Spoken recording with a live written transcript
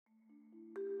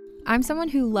I'm someone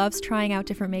who loves trying out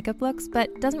different makeup looks,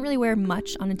 but doesn't really wear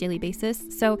much on a daily basis,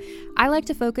 so I like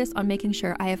to focus on making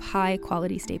sure I have high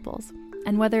quality staples.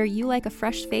 And whether you like a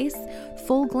fresh face,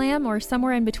 full glam, or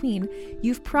somewhere in between,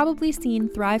 you've probably seen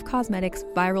Thrive Causemetics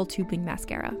Viral Tubing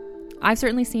Mascara. I've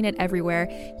certainly seen it everywhere.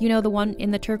 You know, the one in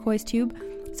the turquoise tube?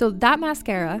 So that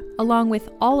mascara, along with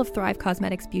all of Thrive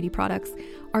Causemetics beauty products,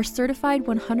 are certified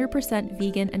 100%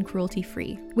 vegan and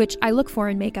cruelty-free, which I look for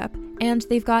in makeup, and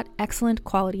they've got excellent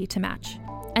quality to match.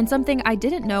 And something I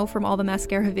didn't know from all the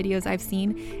mascara videos I've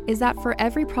seen is that for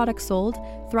every product sold,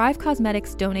 Thrive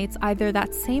Causemetics donates either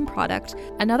that same product,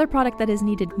 another product that is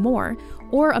needed more,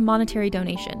 or a monetary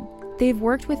donation. They've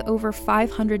worked with over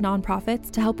 500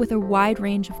 nonprofits to help with a wide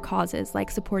range of causes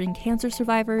like supporting cancer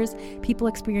survivors, people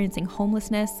experiencing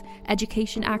homelessness,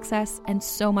 education access, and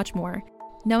so much more.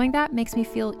 Knowing that makes me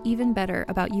feel even better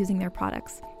about using their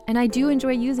products. And I do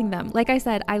enjoy using them. Like I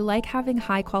said, I like having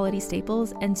high quality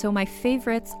staples, and so my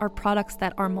favorites are products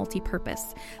that are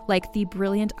multi-purpose, like the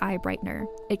Brilliant Eye Brightener.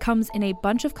 It comes in a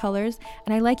bunch of colors,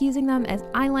 and I like using them as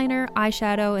eyeliner,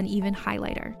 eyeshadow, and even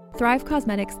highlighter. Thrive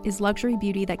Causemetics is luxury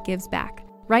beauty that gives back.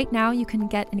 Right now, you can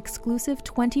get an exclusive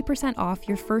 20% off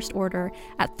your first order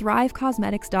at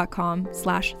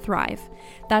thrivecausemetics.com/thrive.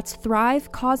 That's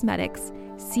Thrive Causemetics,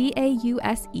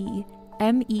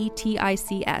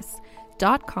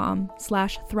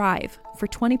 CAUSEMETICS.com/thrive for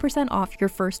 20% off your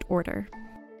first order.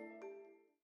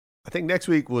 I think next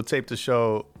week we'll tape the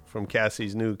show from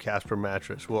Cassie's new Casper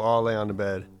mattress. We'll all lay on the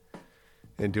bed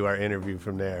and do our interview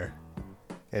from there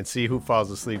and see who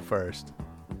falls asleep first.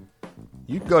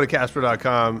 You can go to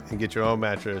Casper.com and get your own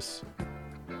mattress.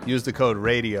 Use the code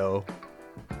RADIO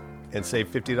and save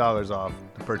 $50 off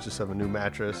the purchase of a new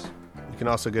mattress. You can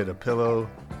also get a pillow,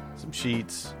 some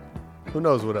sheets. Who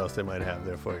knows what else they might have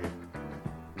there for you.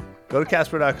 Go to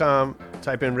Casper.com,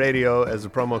 type in RADIO as a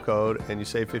promo code, and you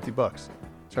save $50.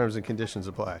 Terms and conditions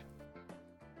apply.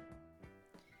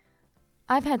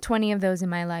 I've had 20 of those in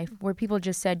my life where people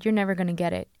just said, "You're never going to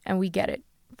get it," and we get it.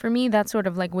 For me, that's sort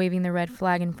of like waving the red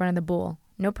flag in front of the bull.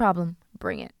 No problem.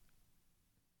 Bring it.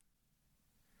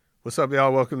 What's up,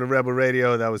 y'all? Welcome to Rebel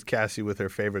Radio. That was Cassie with her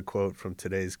favorite quote from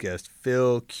today's guest,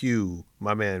 Phil Q,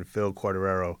 my man, Phil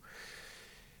Quartararo.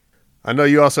 I know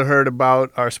you also heard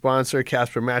about our sponsor,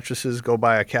 Casper Mattresses. Go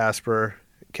buy a Casper,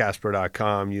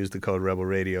 Casper.com. Use the code Rebel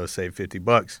Radio, save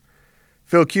 $50.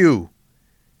 Phil Q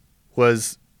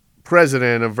was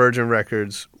president of Virgin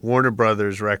Records, Warner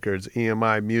Brothers Records,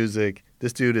 EMI Music.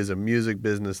 This dude is a music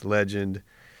business legend.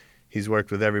 He's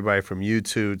worked with everybody from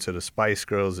U2 to the Spice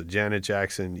Girls to Janet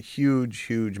Jackson. Huge,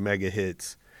 huge mega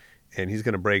hits. And he's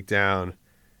going to break down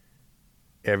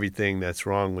everything that's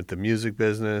wrong with the music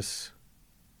business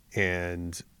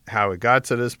and how it got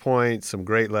to this point. Some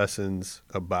great lessons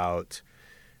about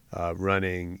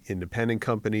running independent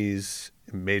companies,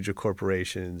 major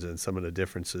corporations, and some of the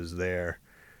differences there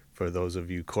for those of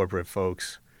you corporate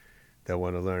folks that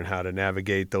want to learn how to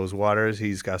navigate those waters.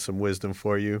 He's got some wisdom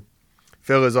for you.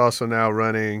 Phil is also now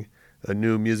running a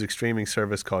new music streaming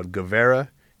service called Gavera.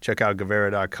 Check out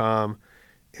Gavera.com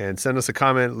and send us a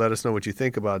comment. Let us know what you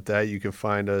think about that. You can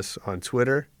find us on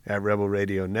Twitter at Rebel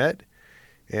Radio Net.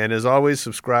 And as always,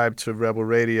 subscribe to Rebel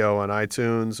Radio on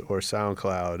iTunes or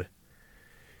SoundCloud.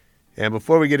 And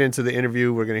before we get into the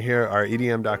interview, we're going to hear our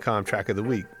EDM.com track of the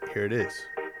week. Here it is.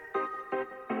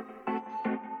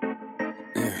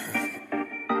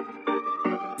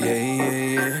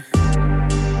 Yeah.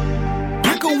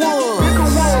 Pick a one.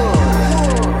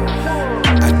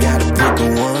 I gotta pick a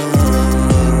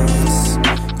ones.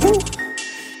 Woo.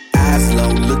 Eyes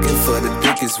low, looking for the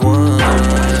thickest one.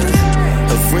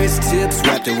 Her French tips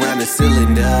wrapped around the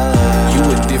cylinder. You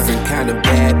a different kind of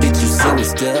bad bitch, you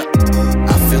sinister.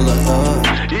 I fill her up,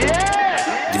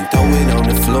 then throw it on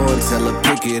the floor and tell her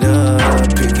pick it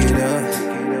up, pick it up.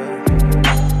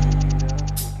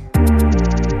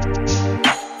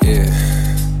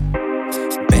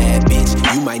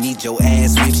 Might need your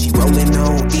ass whip. She rolling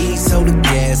on E, so the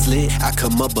gas lit. I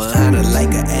come up behind her like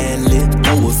an ad-lib.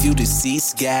 Throw a few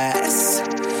deceased guys.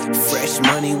 Fresh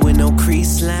money with no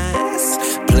crease lines.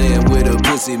 Playing with her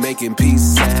pussy, making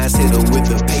peace signs. Hit her with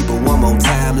the paper one more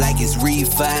time like it's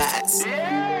refis.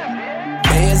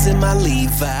 Bands in my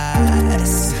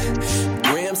Levi's.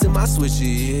 Grams in my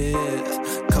Swisher,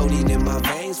 yeah. Codeine in my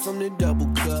veins from the double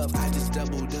cup. I just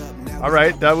doubled up. All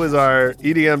right, that was our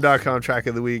EDM.com track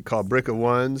of the week called Brick of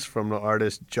Ones from the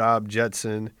artist Job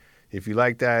Jetson. If you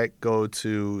like that, go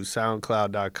to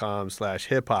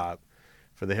soundcloud.com/hiphop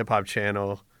for the hip-hop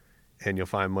channel, and you'll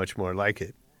find much more like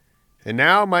it. And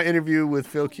now my interview with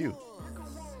Phil Q.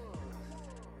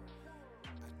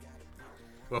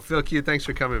 Well, Phil Q, thanks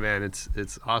for coming, man.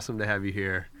 It's awesome to have you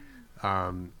here.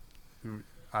 I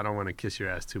don't want to kiss your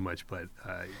ass too much, but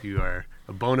you are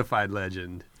a bona fide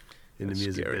legend in the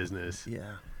music business.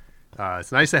 Yeah.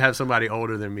 It's nice to have somebody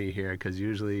older than me here because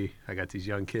usually I got these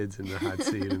young kids in the hot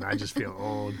seat and I just feel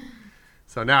old.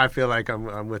 So now I feel like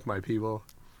I'm with my people.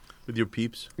 With your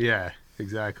peeps? Yeah,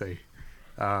 exactly.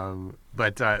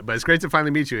 But it's great to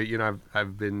finally meet you. You know,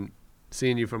 I've been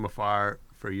seeing you from afar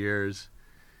for years,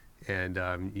 and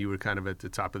you were kind of at the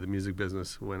top of the music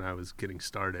business when I was getting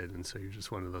started, and so you're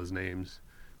just one of those names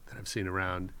that I've seen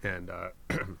around. And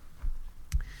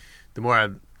the more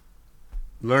I've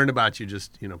learned about you,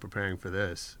 just preparing for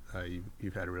this,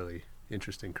 you've had a really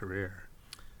interesting career.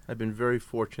 I've been very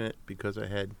fortunate because I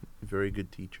had very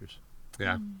good teachers.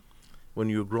 Yeah. When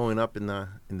you were growing up in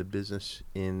the business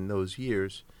in those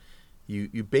years,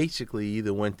 you basically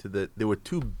either went to there were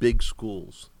two big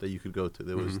schools that you could go to.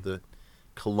 There was the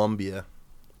Columbia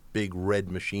big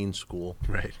red machine school.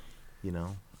 Right.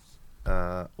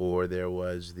 Or there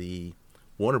was the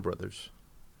Warner Brothers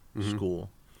school.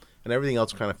 And everything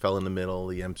else kind of fell in the middle,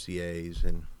 the MCAs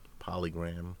and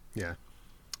Polygram. Yeah.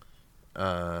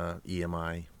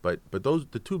 EMI. But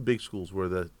the two big schools were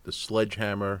the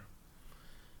Sledgehammer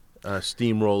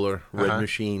steamroller red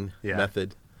machine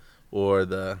method, or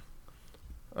the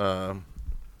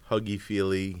Huggy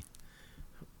Feely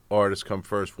artists come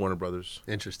first, Warner Brothers.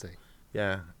 Interesting.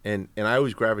 Yeah, and I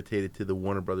always gravitated to the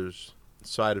Warner Brothers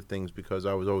side of things because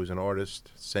I was always an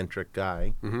artist-centric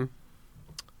guy. Mm-hmm.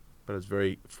 But I was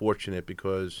very fortunate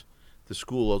because the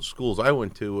schools I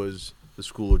went to was the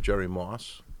school of Jerry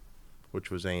Moss, which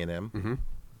was A&M,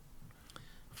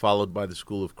 followed by the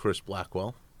school of Chris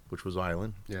Blackwell, which was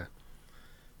Island. Yeah.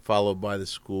 Followed by the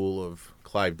school of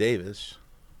Clive Davis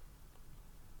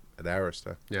at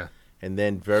Arista. Yeah. And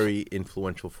then very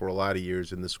influential for a lot of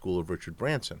years in the school of Richard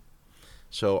Branson.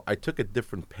 So I took a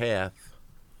different path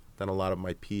than a lot of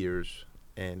my peers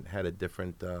and had a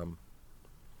different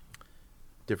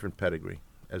pedigree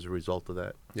as a result of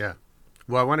that. Yeah.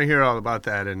 Well, I want to hear all about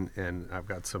that, and I've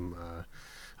got some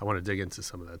I want to dig into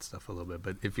some of that stuff a little bit.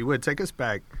 But if you would, take us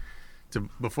back to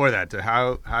before that, to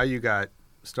how you got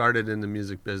started in the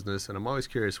music business. And I'm always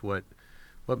curious what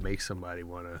makes somebody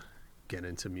want to get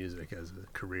into music as a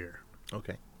career.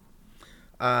 Okay.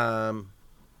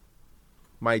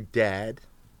 My dad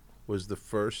was the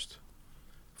first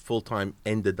full-time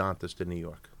endodontist in New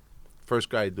York. First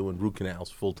guy doing root canals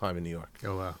full-time in New York.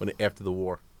 Oh, wow. After the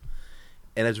war.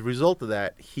 And as a result of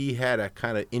that, he had a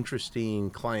kind of interesting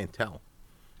clientele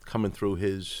coming through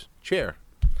his chair.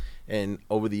 And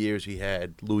over the years, he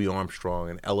had Louis Armstrong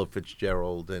and Ella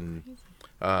Fitzgerald and,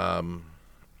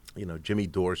 Jimmy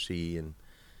Dorsey. And,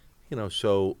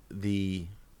 so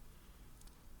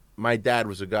my dad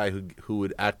was a guy who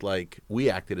would act like we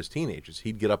acted as teenagers.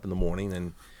 He'd get up in the morning,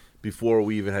 and before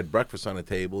we even had breakfast on the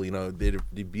table,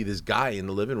 there'd be this guy in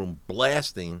the living room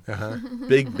blasting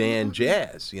big band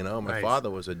jazz. My Nice. father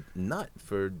was a nut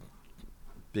for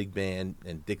big band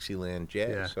and Dixieland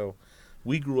jazz. Yeah. So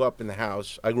we grew up in the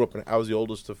house. I was the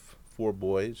oldest of four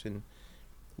boys, and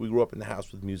we grew up in the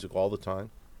house with music all the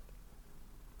time.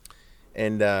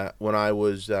 And when I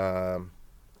was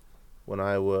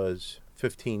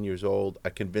 15 years old, I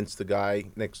convinced the guy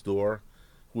next door,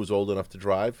 who was old enough to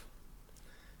drive,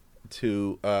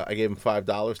 I gave him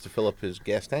 $5 to fill up his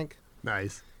gas tank.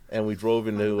 Nice. And we drove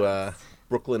into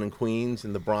Brooklyn and Queens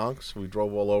and the Bronx. We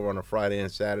drove all over on a Friday and a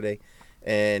Saturday,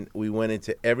 and we went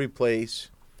into every place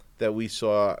that we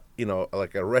saw,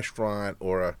 like a restaurant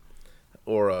or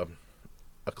a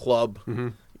club.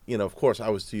 Mm-hmm. Of course, I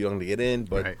was too young to get in,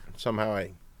 but somehow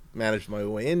I managed my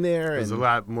way in there. It was a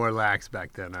lot more lax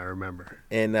back then, I remember.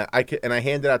 And I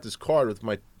handed out this card with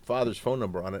my father's phone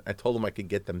number on it. I told him I could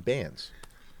get them bands.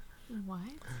 What?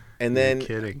 And then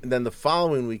the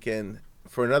following weekend,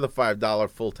 for another $5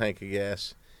 full tank of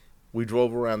gas, we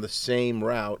drove around the same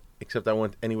route, except I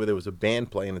went anywhere there was a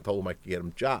band playing and told them I could get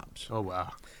them jobs. Oh,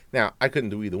 wow. Now, I couldn't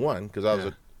do either one because I was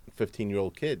a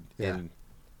 15-year-old kid in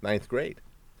 9th grade.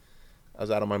 I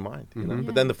was out of my mind, you know. Yeah.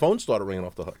 But then the phone started ringing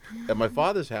off the hook at my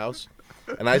father's house,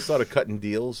 and I started cutting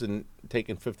deals and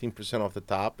taking 15% off the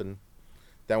top, and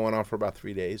that went on for about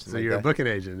 3 days. So you're a booking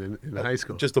agent in high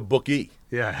school. Just a bookie.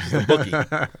 Yeah. Just a bookie.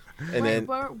 And then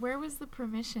where was the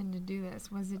permission to do this?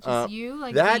 Was it just you?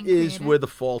 Like that being is creative? where the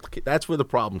fault. That's where the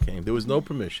problem came. There was no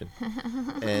permission,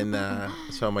 and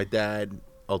so my dad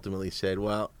ultimately said,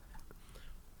 "Well,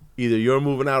 either you're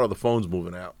moving out or the phone's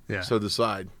moving out. Yeah. So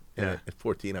decide." And Yeah. at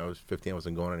 15, I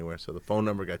wasn't going anywhere. So the phone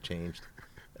number got changed,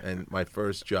 and my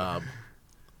first job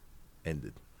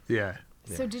ended. Yeah.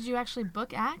 So did you actually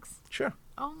book acts? Sure.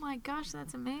 Oh my gosh,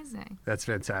 that's amazing. That's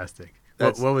fantastic.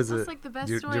 That's- What was That's it? like the best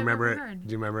do story you I've remember ever heard.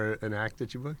 Do you remember an act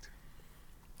that you booked?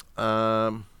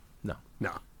 No,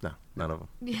 No. none of them.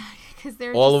 Yeah, because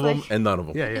they're All just of them like, and none of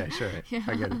them. Yeah, sure. Yeah.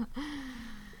 I get it.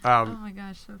 Oh my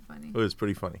gosh, so funny. It was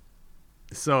pretty funny.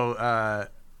 So,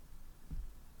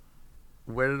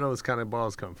 where did those kind of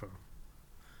balls come from?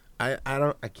 I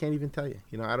can't even tell you.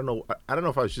 I don't know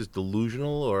if I was just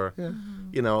delusional or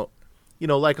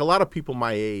like a lot of people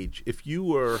my age, if you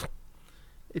were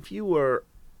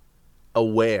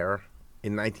aware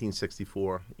in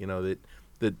 1964,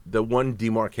 that the one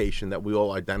demarcation that we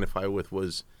all identify with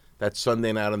was that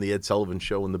Sunday night on the Ed Sullivan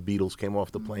Show when the Beatles came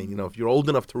off the plane. If you're old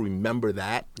enough to remember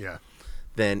that, Yeah.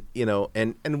 then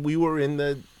and we were in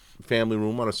the family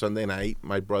room on a Sunday night,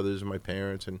 my brothers and my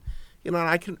parents, and and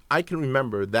I can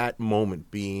remember that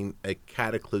moment being a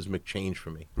cataclysmic change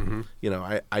for me.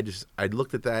 I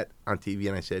looked at that on TV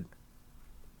and I said,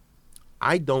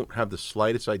 I don't have the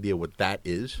slightest idea what that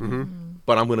is,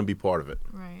 but I'm going to be part of it.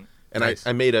 Right. And Nice.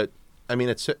 I made at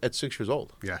 6 years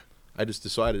old, Yeah. I just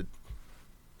decided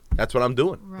that's what I'm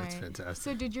doing. Right. That's fantastic.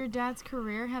 So did your dad's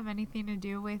career have anything to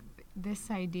do with this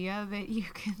idea that you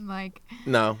can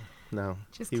No.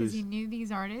 just He because was- you knew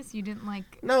these artists, you didn't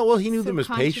No, well, he knew them as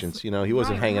patients. subconsciously- He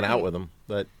wasn't Right, hanging out right. with them,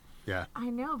 but Yeah. I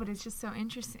know, but it's just so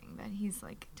interesting that he's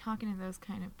talking to those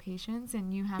kind of patients,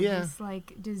 and you have Yeah. this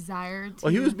desire to.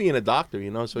 well, he was being a doctor,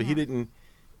 so he Yeah. didn't.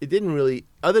 It didn't really,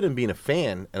 other than being a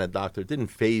fan and a doctor, it didn't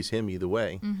faze him either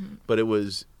way. Mm-hmm. But it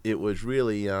was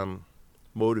really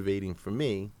motivating for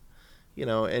me,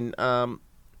 And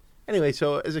anyway,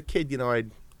 so as a kid,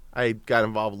 I got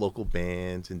involved with local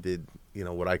bands and did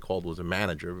what I called was a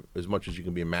manager, as much as you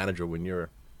can be a manager when you're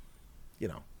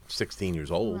 16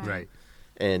 years old, Right. Right.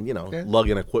 and Yeah.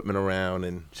 lugging equipment around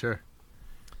and Sure.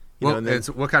 You know, Well, and then- and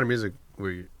so what kind of music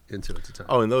were you into at the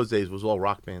time? in those days it was all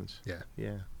rock bands. Yeah.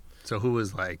 Yeah. So who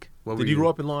was like? What Did were you grow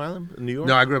up in Long Island, in New York?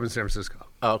 No, I grew up in San Francisco.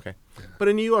 Oh, okay. But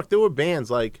in New York, there were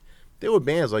bands like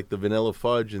the Vanilla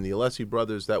Fudge and the Alessi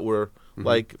Brothers that were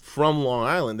from Long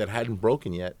Island that hadn't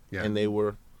broken yet, Yeah. and they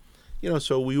were,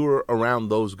 so we were around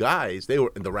those guys. They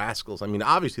were the Rascals. I mean,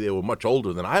 obviously they were much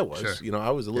older than I was. Sure. I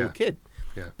was a little Yeah. kid,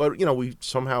 Yeah. but we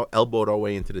somehow elbowed our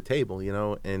way into the table,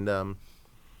 and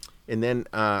then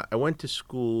I went to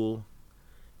school.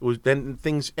 It was then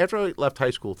things after I left high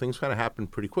school, things kind of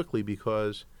happened pretty quickly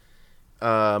because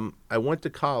I went to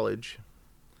college,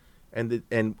 and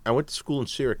I went to school in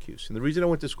Syracuse. And the reason I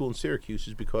went to school in Syracuse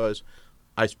is because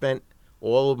I spent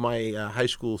all of my high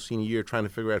school senior year trying to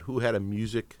figure out who had a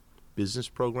music business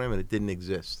program, and it didn't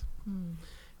exist.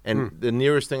 And the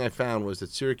nearest thing I found was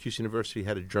that Syracuse University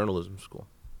had a journalism school.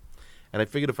 And I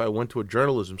figured if I went to a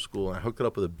journalism school and I hooked it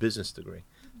up with a business degree,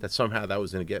 that somehow that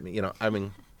was going to get me,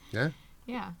 Yeah.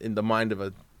 Yeah. in the mind of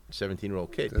a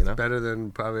 17-year-old kid, That's better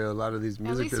than probably a lot of these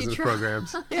music least you business tried.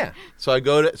 programs. Yeah. So I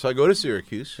go to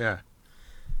Syracuse, Yeah.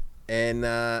 and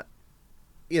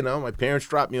my parents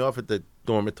dropped me off at the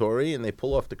dormitory, and they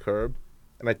pull off the curb,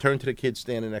 and I turned to the kid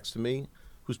standing next to me,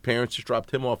 whose parents just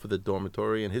dropped him off at the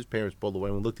dormitory, and his parents pulled away,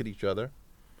 and we looked at each other,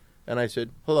 and I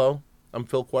said, "Hello, I'm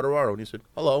Phil Quateraro," and he said,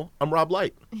 "Hello, I'm Rob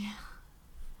Light,"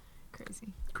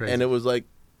 Crazy. Crazy. and it was like,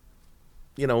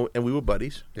 and we were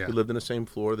buddies. Yeah. We lived in the same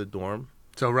floor of the dorm.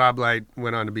 So Rob Light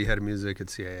went on to be head of music at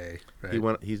CAA,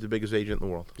 right? He's the biggest agent in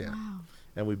the world. Yeah. Wow.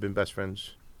 And we've been best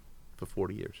friends for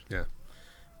 40 years. Yeah.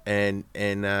 And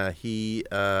he,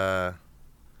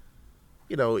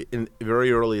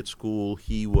 very early at school,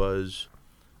 he was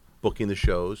booking the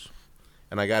shows,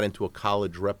 and I got into a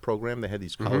college rep program. They had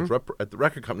these college rep at the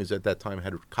record companies at that time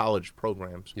had college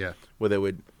programs Yeah. where they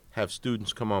would have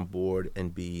students come on board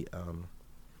and be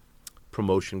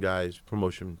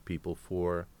promotion people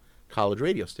for college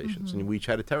radio stations, and we each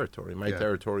had a territory. My Yeah.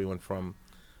 territory went from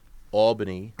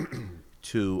Albany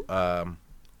to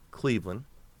Cleveland,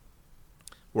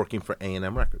 working for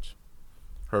A&M Records,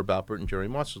 Herb Alpert and Jerry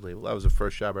Moss's label. That was the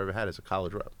first job I ever had as a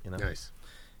college rep. Nice.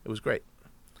 It was great,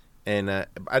 and I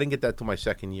didn't get that till my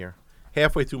second year.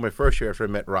 Halfway through my first year, after I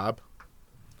met Rob,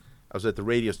 I was at the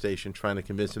radio station trying to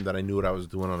convince him that I knew what I was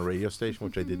doing on a radio station,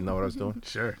 which I didn't know what I was doing.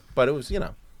 Sure. But it was,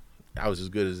 I was as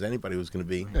good as anybody was going to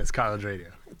be. It's college radio.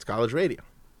 It's college radio,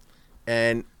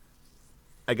 and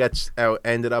I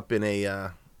ended up in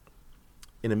a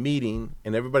meeting,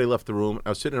 and everybody left the room. I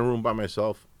was sitting in a room by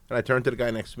myself, and I turned to the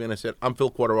guy next to me and I said, "I'm Phil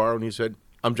Quateraro," and he said,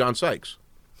 "I'm John Sykes."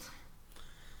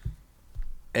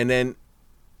 And then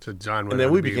So John went And then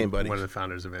on we to be became buddies. one of the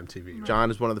founders of MTV. right?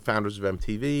 John is one of the founders of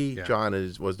MTV. Yeah. John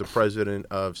was the president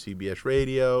of CBS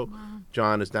Radio.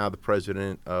 John is now the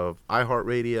president of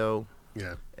iHeartRadio,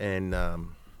 Yeah. and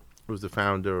was the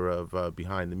founder of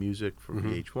Behind the Music for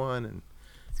VH1.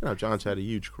 And John's had a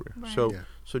huge career. Right. So Yeah.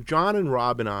 so John and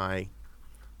Rob and I,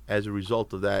 as a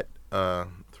result of that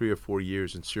 3 3 or 4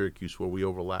 years in Syracuse where we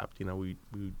overlapped. You know, we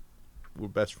were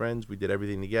best friends. We did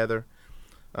everything together.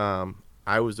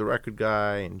 I was the record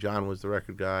guy, and John was the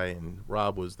record guy, and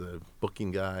Rob was the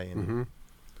booking guy, and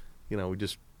you know,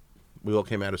 we all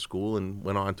came out of school and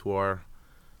went on to our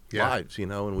lives, you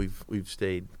know, and we've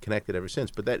stayed connected ever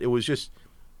since. But that it was just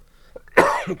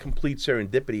complete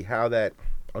serendipity how that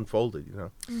unfolded, you know.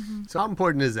 So how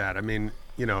important is that? I mean,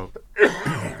 you know,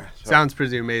 sounds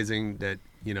pretty amazing that,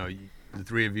 you know, the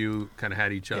three of you kind of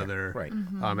had each other. Right.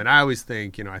 And I always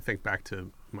think, you know, I think back to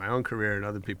my own career and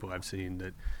other people I've seen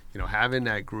that, you know, having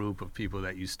that group of people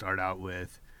that you start out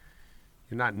with,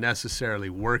 you're not necessarily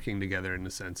working together in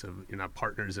the sense of you're not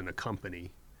partners in a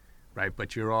company, right?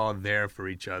 But you're all there for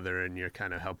each other and you're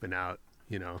kind of helping out,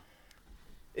 you know.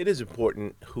 It is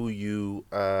important who you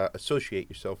associate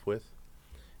yourself with.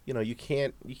 You know, you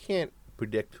can't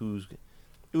predict who's.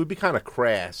 It would be kind of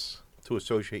crass to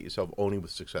associate yourself only with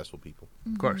successful people.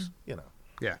 Of course. You know.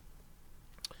 Yeah.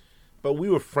 But we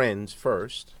were friends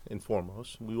first and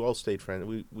foremost. We all stayed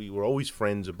friends. We were always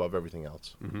friends above everything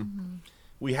else.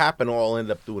 We happen to all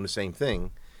end up doing the same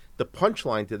thing. The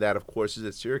punchline to that, of course, is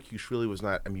that Syracuse really was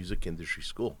not a music industry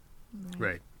school.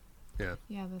 Right. Yeah.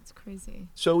 Yeah, that's crazy.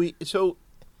 So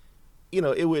you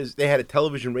know, they had a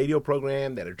television radio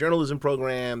program, they had a journalism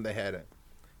program, they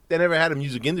never had a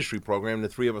music industry program. The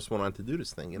three of us went on to do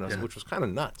this thing, you know, which was kind of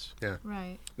nuts. Yeah.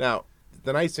 Right. Now,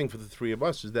 the nice thing for the three of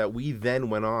us is that we then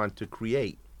went on to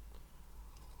create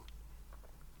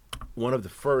one of the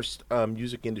first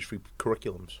music industry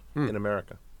curriculums in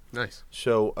America. Nice.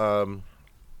 So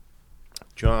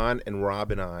John and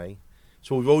Rob and I,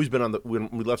 so we've always been when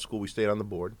we left school, we stayed on the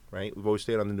board, right? We've always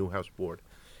stayed on the Newhouse board.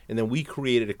 And then we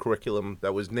created a curriculum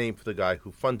that was named for the guy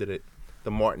who funded it,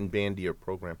 the Martin Bandier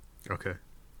program. Okay.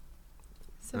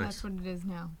 So Nice. that's what it is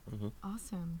now.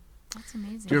 Awesome. That's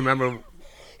amazing. Do you remember?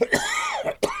 Do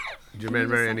you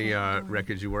remember second. any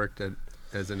records you worked at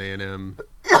as an A&M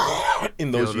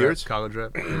In those years? college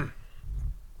rep? Is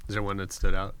there one that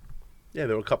stood out? Yeah,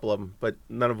 there were a couple of them, but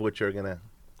none of which are going to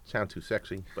sound too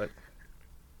sexy. But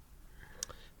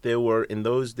in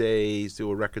those days, there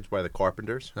were records by the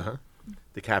Carpenters,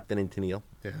 the Captain and Tennille,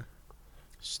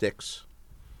 Styx,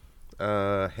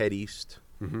 Head East.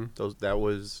 That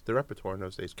was the repertoire in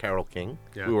those days. Carole King.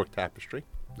 Yeah. We worked Tapestry,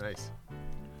 Nice.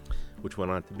 which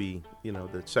went on to be, you know,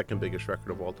 the second biggest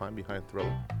record of all time behind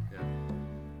Thriller. Yeah.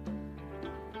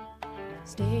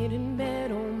 Stayed in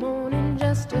bed all morning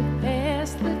just to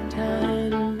pass the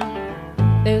time.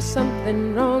 There's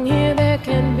something wrong here, there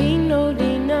can be no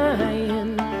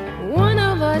denying. One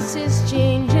of us is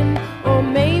changing, or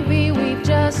maybe we've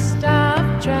just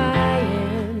stopped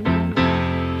trying.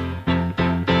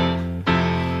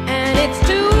 And it's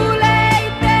too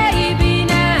late, baby,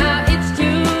 now it's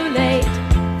too late.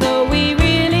 Though we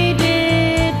really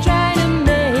did try to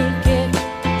make it.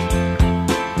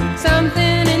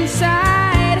 Something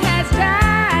inside has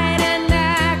died, and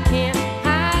I can't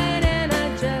hide, and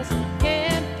I just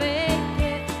can't fake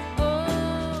it.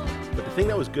 Oh. But the thing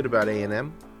that was good about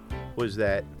A&M was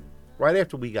that right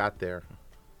after we got there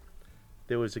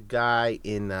was a guy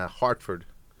in Hartford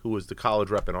who was the college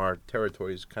rep in our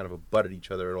territories, kind of abutted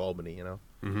each other at Albany, you know.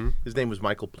 His name was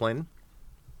Michael Plen.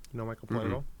 You know Michael Plen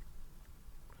at all?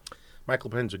 Michael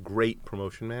Plen's a great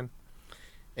promotion man,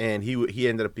 and he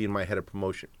ended up being my head of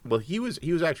promotion. Well, he was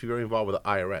actually very involved with the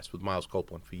IRS, with Miles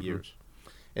Copeland for years.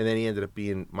 And then he ended up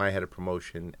being my head of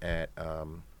promotion at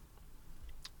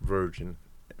Virgin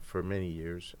for many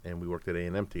years, and we worked at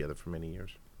A&M together for many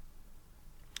years.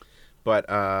 But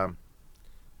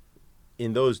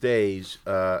in those days,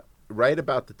 right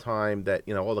about the time that,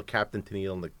 you know, all the Captain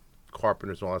Tennille and the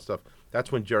Carpenters and all that stuff,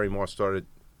 that's when Jerry Moss started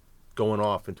going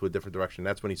off into a different direction.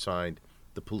 That's when he signed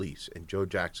the Police and Joe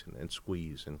Jackson and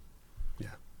Squeeze and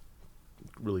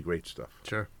really great stuff.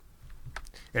 Sure.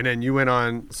 And then you went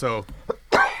on, so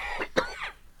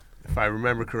if I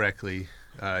remember correctly,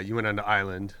 you went on to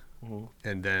Island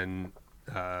and then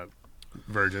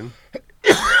Virgin.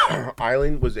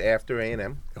 Island was after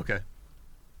A&M, Okay.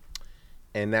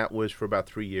 and that was for about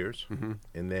 3 years.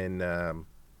 And then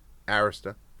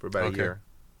Arista for about a year,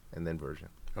 and then Virgin.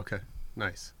 Okay.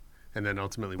 Nice. And then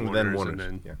ultimately And Warners, then Warners,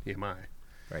 and then EMI.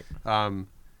 Right.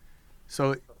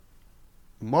 So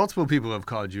multiple people have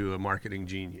called you a marketing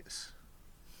genius.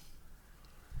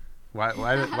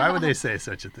 Why would they say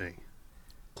such a thing?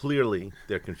 Clearly,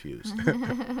 they're confused.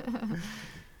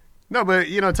 No, but,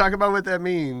 you know, talk about what that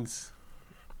means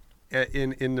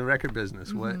in the record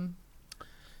business. What?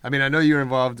 I mean, I know you're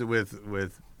involved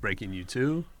with Breaking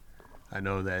U2. I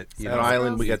know that, you At know,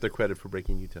 Island, we got the credit for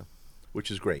Breaking U2,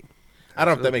 which is great. I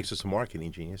don't know if that makes us a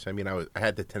marketing genius. I mean, I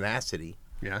had the tenacity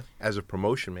Yeah. as a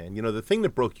promotion man. You know, the thing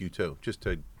that broke U2, just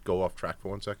to go off track for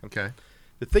 1 second. Okay.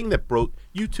 The thing that broke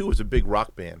U2 was a big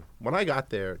rock band. When I got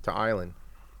there to Island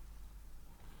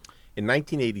in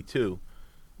 1982,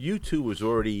 U2 was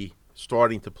already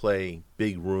starting to play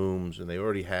big rooms, and they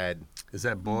already had. Is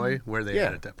that Boy? Where they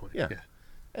at that point? Yeah.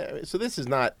 So this is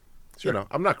not. Sure. You know,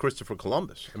 I'm not Christopher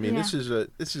Columbus. I mean, Yeah.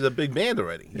 this is a big band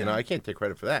already. You know, I can't take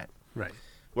credit for that. Right.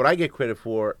 What I get credit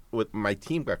for, what my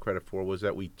team got credit for, was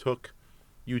that we took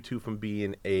U2 from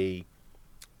being a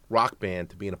rock band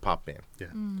to being a pop band. Yeah.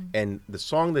 And the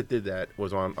song that did that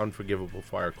was on Unforgivable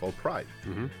Fire called Pride.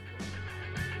 One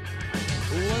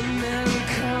man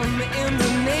come in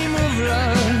the name of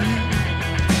love.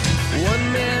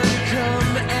 One man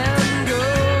come and go.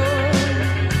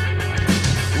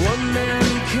 One man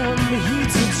come here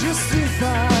to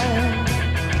justify.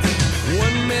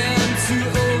 One man to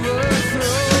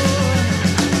overthrow.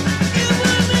 In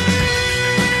the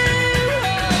name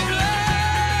of love.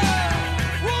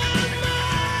 One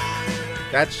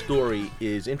man. That story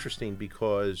is interesting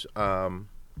because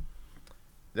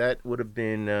that would have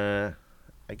been, I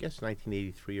guess,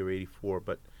 1983 or 84,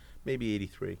 but maybe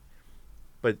 83.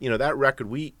 But, you know, that record,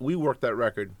 we worked that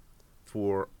record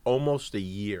for almost a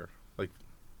year, like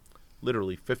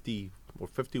literally 50 or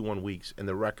 51 weeks, and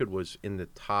the record was in the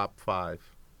top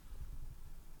 5.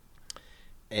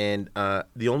 And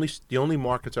the only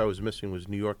markets I was missing was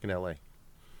New York and L.A.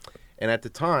 And at the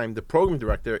time, the program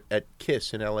director at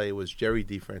KISS in L.A. was Jerry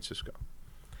DeFrancisco.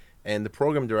 And the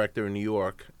program director in New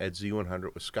York at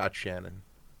Z100 was Scott Shannon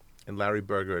and Larry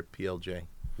Berger at PLJ.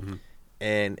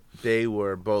 And they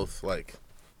were both like,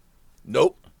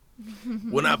 nope,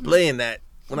 we're not playing that.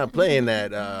 We're not playing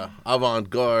that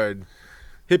avant-garde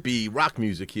hippie rock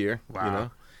music here. Wow. You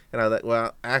know? And I was like,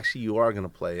 well, actually, you are going to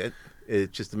play it.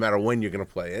 It's just a matter of when you're going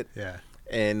to play it. Yeah.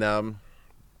 And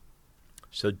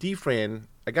so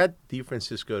I got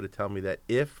DeFrancisco to tell me that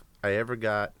if I ever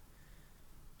got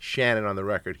Shannon on the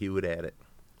record, he would add it.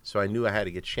 So I knew I had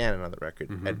to get Shannon on the record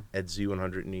at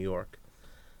Z100 in New York.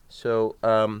 So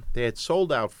they had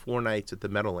sold out 4 nights at the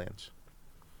Meadowlands.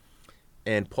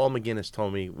 And Paul McGinnis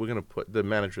told me, the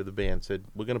manager of the band said,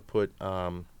 we're going to put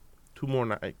 2 more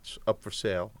nights up for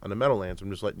sale on the Meadowlands.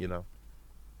 I'm just letting you know.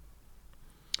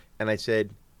 And I said,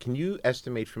 can you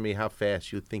estimate for me how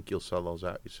fast you think you'll sell those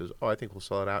out? He says, I think we'll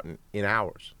sell it out in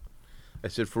hours. I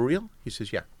said, for real? He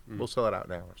says, yeah, we'll sell it out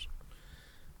in hours.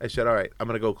 I said, all right, I'm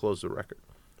going to go close the record.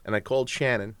 And I called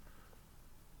Shannon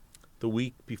the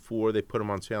week before they put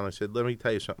him on sale, and I said, let me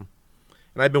tell you something.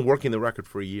 And I've been working the record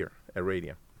for a year at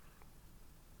radio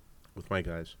with my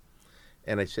guys.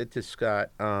 And I said to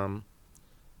Scott, they're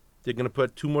going to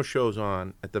put 2 more shows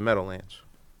on at the Meadowlands.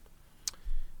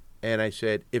 And I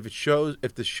said, if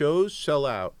the shows sell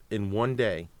out in 1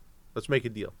 day, let's make a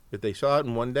deal. If they sell out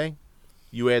in 1 day,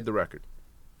 you add the record.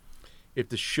 If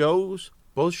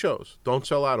both shows don't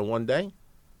sell out in 1 day,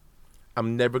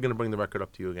 I'm never going to bring the record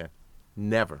up to you again.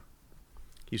 Never.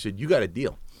 He said, you got a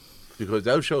deal. Because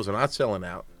those shows are not selling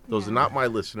out. Those are not my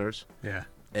listeners. Yeah.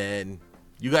 And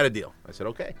you got a deal. I said,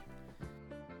 okay.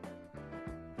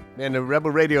 Man, the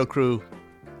Rebel Radio crew,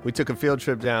 we took a field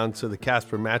trip down to the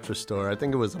Casper mattress store. I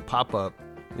think it was a pop-up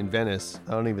in Venice.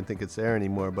 I don't even think it's there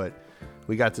anymore, but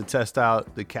we got to test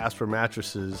out the Casper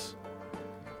mattresses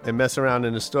and mess around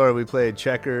in the store. We played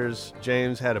checkers.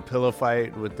 James had a pillow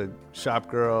fight with the shop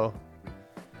girl.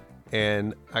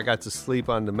 And I got to sleep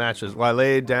on the mattress. While I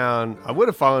laid down, I would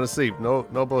have fallen asleep. No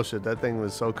bullshit. That thing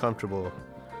was so comfortable.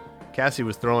 Cassie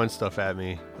was throwing stuff at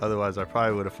me. Otherwise, I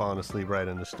probably would have fallen asleep right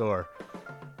in the store.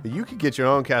 But you could get your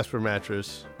own Casper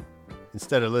mattress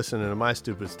instead of listening to my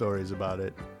stupid stories about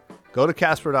it. Go to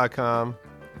Casper.com.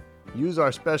 Use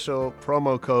our special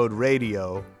promo code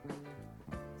RADIO.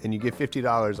 And you get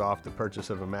 $50 off the purchase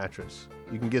of a mattress.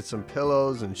 You can get some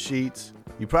pillows and sheets.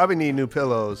 You probably need new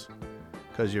pillows,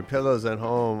 because your pillows at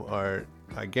home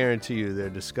I guarantee you, they're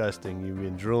disgusting. You've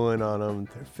been drooling on them.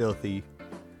 They're filthy.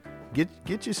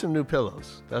 Get you some new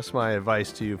pillows. That's my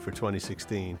advice to you for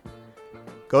 2016.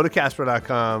 Go to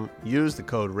Casper.com. Use the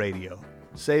code RADIO.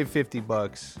 Save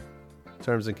 $50.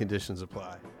 Terms and conditions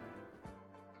apply.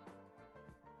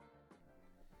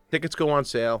 Tickets go on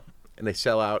sale, and they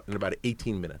sell out in about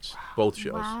 18 minutes. Both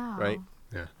shows, Wow. right?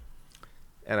 Yeah.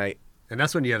 And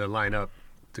that's when you had to line up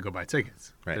to go buy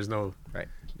tickets. Right. There's no right.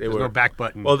 there's no back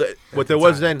button. Well, what there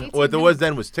was then was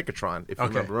Ticketron. If you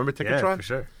Okay. remember Ticketron? Yeah, for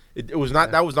sure. It was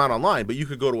not that was not online, but you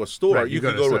could go to a store. Right, you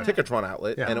could go to a Ticketron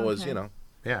outlet, Yeah. and it was Okay.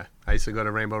 Yeah, I used to go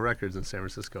to Rainbow Records in San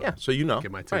Francisco. Yeah, so you know.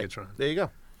 Get my Right. Ticketron. There you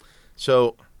go.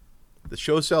 So the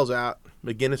show sells out.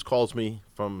 McGinnis calls me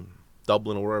from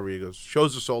Dublin or wherever. He goes,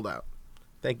 shows are sold out.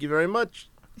 Thank you very much.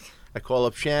 I call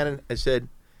up Shannon. I said,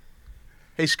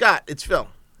 "Hey, Scott, it's Phil."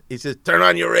 He says, "Turn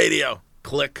on your radio."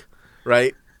 Click,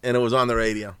 right? And it was on the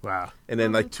radio. Wow. And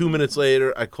then like 2 minutes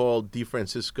later, I called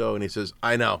DeFrancisco, and he says,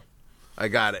 "I know. I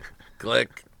got it."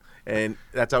 Click. And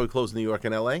that's how we closed New York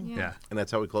and L.A. Yeah. And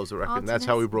that's how we closed the record. Oh, And that's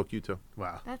how we broke U2.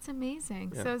 Wow. That's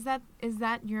amazing. Yeah. So is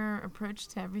that your approach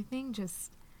to everything?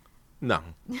 Just No,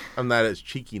 I'm not as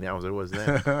cheeky now as I was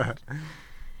then.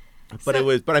 But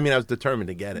So- I mean, I was determined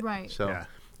to get it. Right. So, Yeah.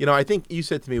 you know, I think you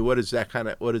said to me, what does that kind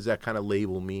of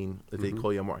label mean that they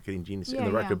call you a marketing genius in Yeah,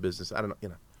 the record yeah. business? I don't know. You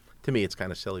know, to me, it's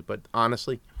kind of silly. But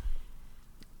honestly,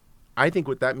 I think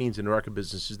what that means in the record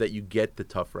business is that you get the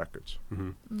tough records.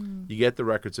 You get the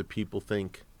records that people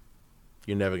think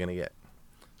you're never going to get.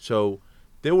 So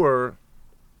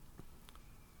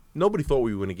nobody thought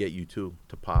we were going to get U2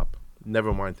 to pop,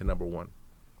 never mind to number one.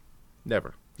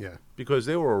 Never. Yeah. Because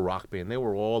they were a rock band. They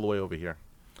were all the way over here.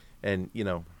 And, you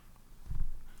know,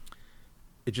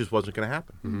 it just wasn't going to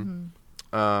happen.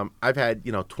 I've had,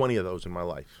 20 of those in my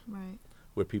life right.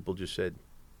 where people just said,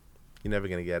 "You're never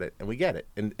going to get it." And we get it.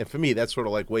 And for me, that's sort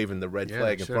of like waving the red Yeah,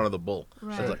 flag sure. in front of the bull.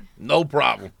 Right. So it's like, no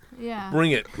problem. Yeah.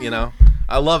 Bring it,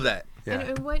 I love that. Yeah.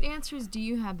 And what answers do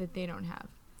you have that they don't have?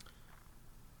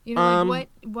 You know, like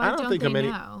I what don't don't think they I'm any-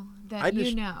 know that I you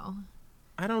just- know?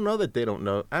 I don't know that they don't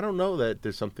know. I don't know that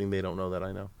there's something they don't know that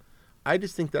I know. I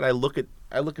just think that I look at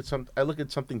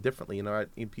something differently.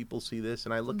 People see this,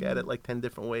 and I look at it like 10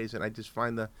 different ways, and I just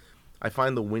find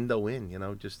the window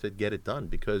in, just to get it done,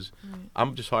 because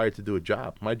I'm just hired to do a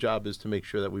job. My job is to make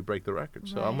sure that we break the record.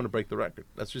 So I'm Right. going to break the record.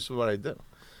 That's just what I do.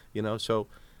 So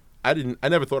I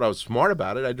never thought I was smart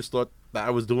about it. I just thought that I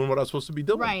was doing what I was supposed to be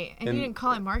doing. Right. And you didn't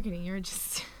call it marketing. You were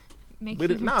just making We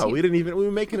didn't. it No, do- we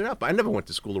were making it up. I never went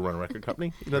to school to run a record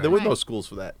company. There was no Right. schools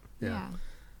for that, Yeah.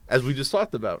 as we just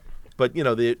talked about. But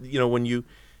when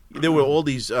there were all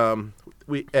these.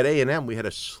 We at A&M we had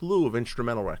a slew of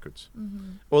instrumental records.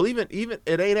 Well, even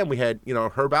at A&M we had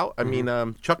Herb Out. I mean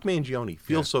Chuck Mangione,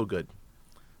 "Feels So Good."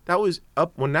 That was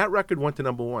up when that record went to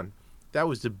number one. That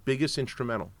was the biggest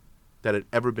instrumental that had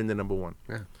ever been to number one.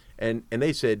 Yeah. And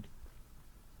they said,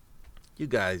 "You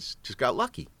guys just got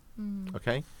lucky."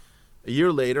 Okay. A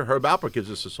year later, Herb Alpert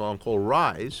gives us a song called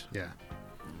 "Rise." Yeah.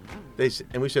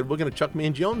 And we said, "We're going to Chuck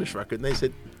Mangione this record." And they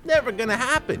said, "Never going to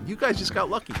happen. You guys just got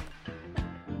lucky."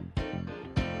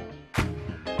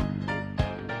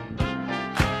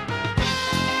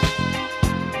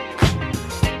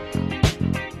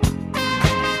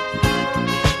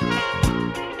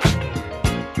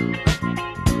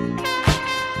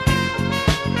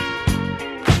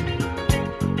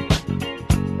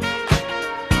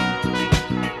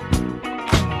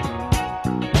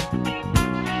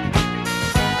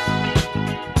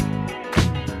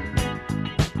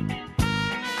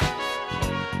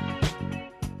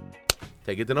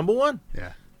 Take it to number one.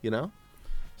 Yeah.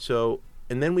 So,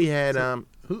 and then we had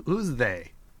Who's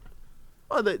they?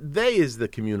 well, they is the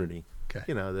community. Okay.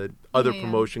 The other Yeah.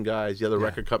 promotion guys, the other Yeah.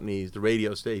 record companies, the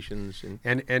radio stations,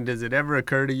 and And does it ever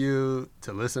occur to you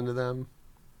to listen to them?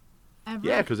 Ever?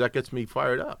 yeah, because that gets me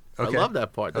fired up. Okay. I love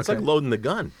that part. That's Okay. like loading the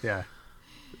gun. Yeah.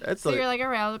 That's So like you're like, all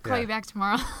right, I'll call Yeah. you back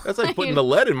tomorrow. that's like putting the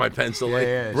lead in my pencil. Like,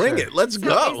 yeah, bring sure. it, let's So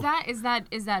go. is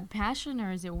that passion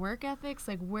or is it work ethics?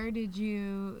 Like, where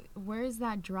does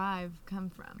that drive come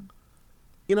from?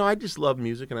 I just love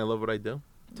music and I love what I do.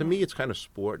 To me, it's kind of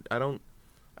sport. I don't.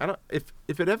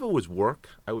 If it ever was work,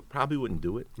 I probably wouldn't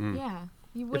do it. Yeah.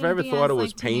 You If wouldn't I ever be thought as, it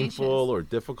was like, tenacious, painful or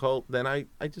difficult, then I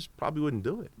just probably wouldn't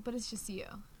do it. But it's just you.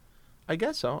 I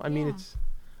guess so. I mean,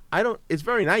 Yeah. it's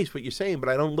very nice what you're saying, but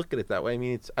I don't look at it that way. I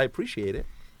mean, I appreciate it.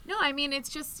 No, I mean it's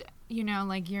just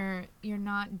like you're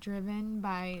not driven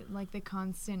by like the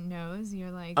constant no's.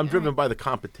 You're like I'm all driven right. by the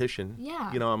competition.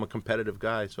 Yeah. I'm a competitive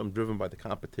guy, so I'm driven by the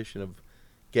competition of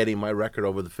getting my record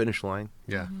over the finish line.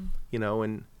 Yeah.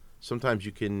 And sometimes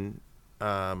you can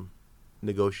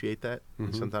negotiate that,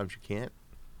 and sometimes you can't.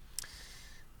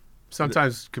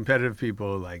 Sometimes competitive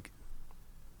people, like,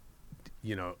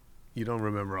 you don't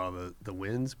remember all the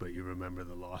wins, but you remember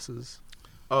the losses.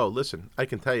 Oh, listen, I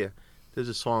can tell you, there's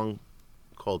a song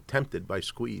called "Tempted" by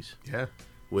Squeeze, Yeah.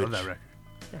 which Love that record.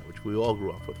 yeah, which we all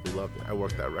grew up with. We loved it. I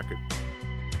worked that record.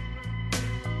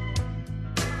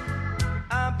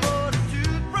 I bought a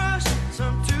toothbrush,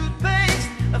 some toothpaste,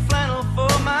 a flannel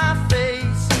for my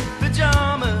face,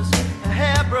 pajamas, a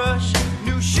hairbrush,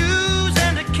 new shoes,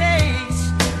 and a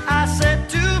case. I said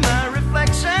to my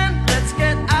reflection, let's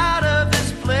get out of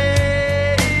this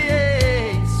place.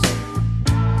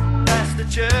 Past the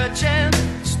church and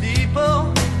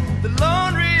steeple, the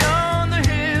laundry on the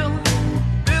hill,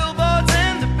 billboards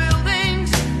and the buildings,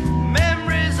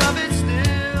 memories of it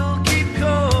still keep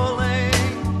calling.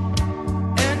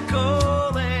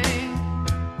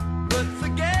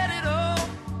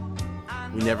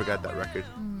 We never got that record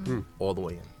all the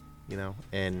way in, you know.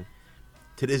 And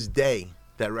to this day,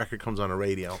 that record comes on the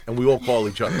radio, and we all call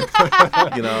each other,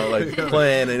 you know, like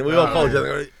playing, and we all call each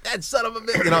other, that son of a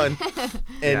bitch, you know.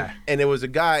 And there was a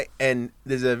guy, and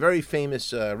there's a very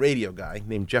famous radio guy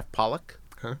named Jeff Pollock.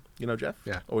 Huh? You know Jeff?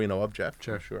 Yeah. Or you know of Jeff?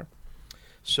 Sure.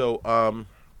 So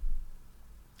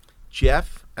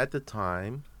Jeff, at the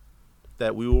time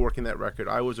that we were working that record,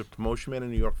 I was a promotion man in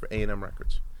New York for A&M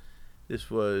Records. This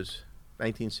was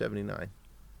 1979.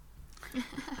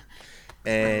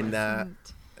 And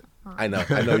I know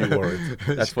you weren't.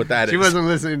 That's what that is. She wasn't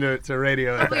listening to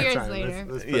radio at Couple that years time. later.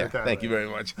 Let's put Yeah, it that thank way. you very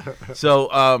much.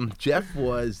 So Jeff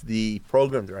was the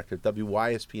program director at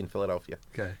WYSP in Philadelphia.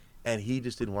 Okay. And he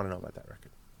just didn't want to know about that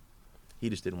record. He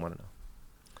just didn't want to know.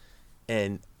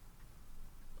 And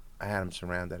I had him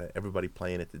surrounded, everybody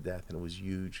playing it to death, and it was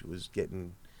huge. It was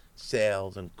getting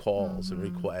sales and calls and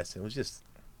requests. And it was just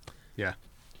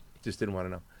didn't want to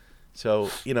know.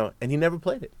 So, you know, and he never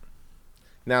played it.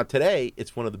 Now, today,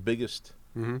 it's one of the biggest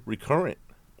recurrent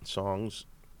songs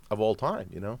of all time,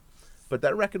 you know. But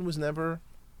that record was never,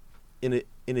 in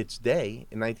its day,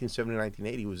 in 1970,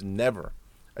 1980, was never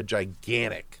a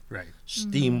gigantic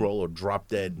steamroller,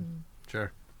 drop-dead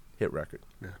hit record.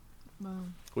 Yeah. Wow.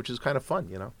 Which is kind of fun,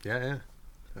 you know. Yeah.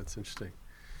 That's interesting.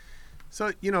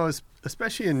 So, you know,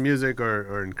 especially in music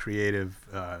or in creative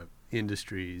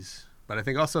industries, but I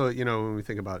think also, you know, when we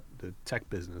think about the tech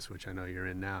business, which I know you're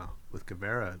in now with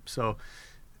Kavera, so,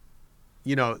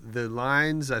 you know, the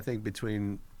lines, I think,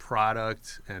 between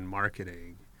product and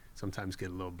marketing sometimes get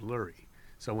a little blurry.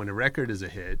 So when a record is a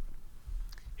hit,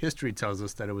 history tells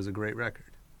us that it was a great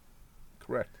record.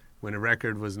 Correct. When a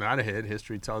record was not a hit,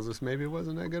 history tells us maybe it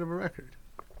wasn't that good of a record,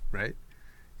 right?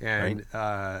 And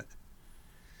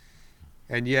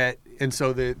and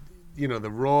so the, you know,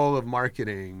 the role of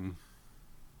marketing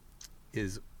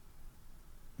is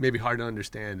maybe hard to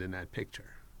understand in that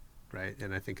picture, right?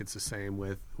 And I think it's the same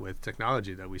with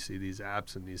technology, that we see these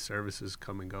apps and these services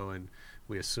come and go, and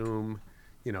we assume,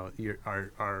 you know,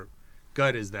 our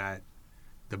gut is that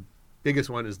the biggest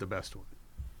one is the best one.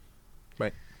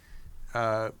 Right.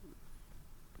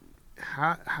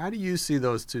 How do you see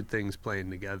those two things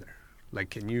playing together? Like,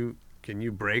 can you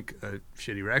break a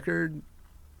shitty record?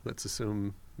 Let's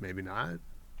assume maybe not.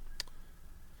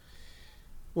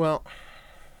 Well,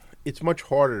 it's much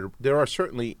harder. There are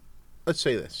certainly, let's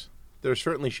say this, there are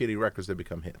certainly shitty records that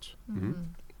become hits.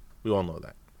 We all know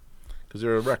that. Because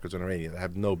there are records on the radio that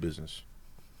have no business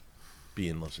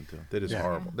being listened to. That is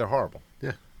horrible. They're horrible.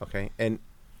 Yeah. Okay?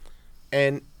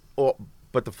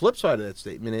 But the flip side of that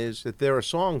statement is that there are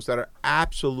songs that are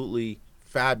absolutely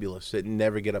fabulous that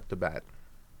never get up to bat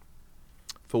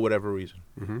for whatever reason.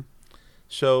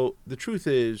 So the truth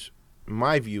is,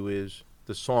 my view is,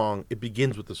 the song, it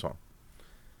begins with the song.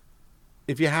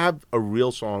 If you have a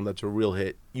real song that's a real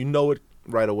hit, you know it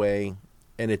right away,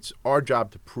 and it's our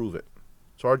job to prove it.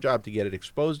 It's our job to get it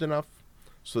exposed enough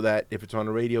so that if it's on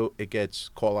the radio, it gets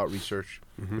call-out research.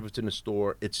 If it's in the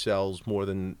store, it sells more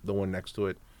than the one next to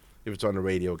it. If it's on the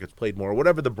radio, it gets played more.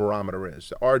 Whatever the barometer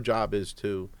is, our job is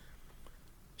to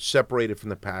separate it from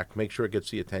the pack, make sure it gets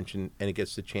the attention, and it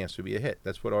gets the chance to be a hit.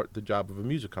 That's what the job of a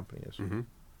music company is.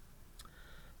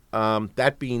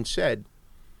 That being said,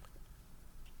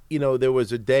 you know, there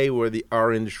was a day where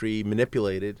our industry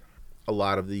manipulated a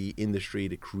lot of the industry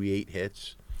to create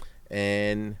hits,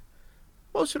 and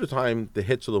most of the time, the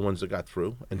hits are the ones that got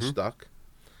through and stuck.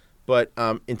 But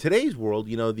in today's world,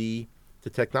 you know, the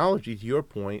technology, to your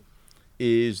point,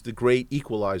 is the great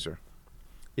equalizer.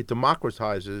 It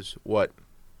democratizes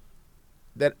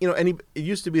it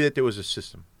used to be that there was a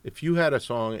system. If you had a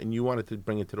song and you wanted to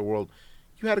bring it to the world,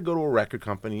 you had to go to a record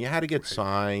company, you had to get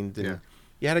signed, and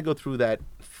you had to go through that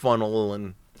funnel,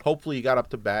 and hopefully you got up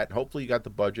to bat, hopefully you got the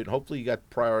budget, hopefully you got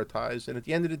prioritized, and at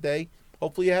the end of the day,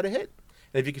 hopefully you had a hit.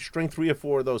 And if you could string 3 or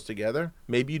 4 of those together,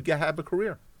 maybe you'd have a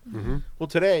career. Well,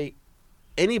 today,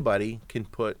 anybody can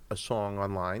put a song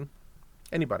online.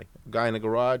 Anybody. A guy in a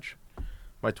garage,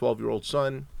 my 12-year-old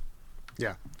son.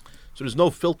 Yeah. So there's no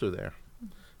filter there.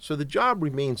 So the job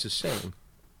remains the same.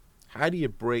 How do you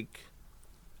break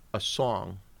a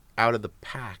song out of the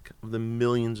pack of the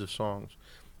millions of songs?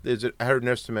 I heard an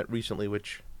estimate recently,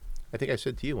 which I think I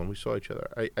said to you when we saw each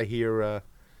other. I hear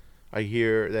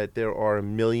that there are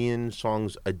 1 million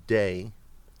songs a day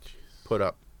put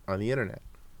up on the internet.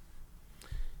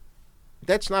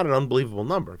 That's not an unbelievable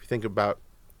number. If you think about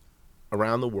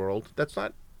around the world, that's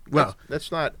not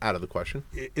out of the question.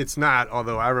 It's not,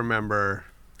 although I remember,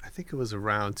 I think it was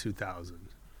around 2000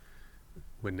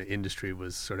 when the industry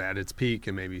was sort of at its peak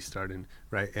and maybe starting,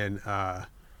 right? And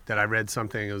that I read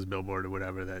something, it was Billboard or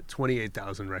whatever, that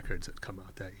 28,000 records had come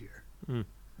out that year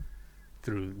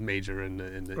through major and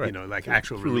the Right. you know, like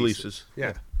actual Through releases.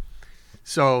 Yeah.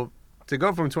 So to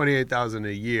go from 28,000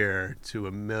 a year to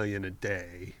 1 million a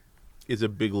day It's a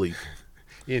big leap.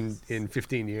 in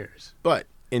 15 years. But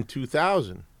in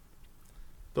 2000,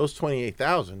 those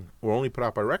 28,000 were only put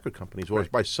out by record companies or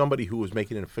Right. by somebody who was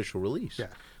making an official release. Yeah.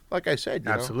 Like I said, you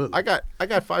know, Absolutely. I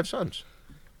got 5 sons.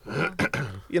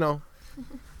 You know,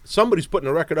 somebody's putting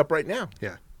a record up right now.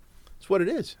 Yeah. It's what it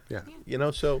is. Yeah. You know,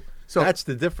 so So- that's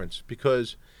the difference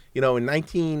because, you know, in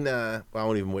well, I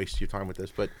won't even waste your time with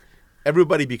this, but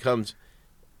everybody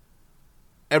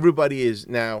is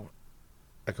now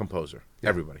a composer. Yeah.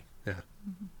 Everybody. Yeah.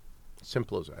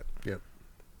 Simple as that. Yep.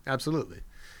 Absolutely.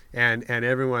 And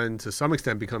everyone to some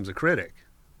extent becomes a critic,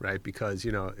 right? Because,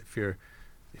 you know, if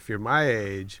you're my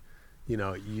age, you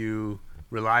know, you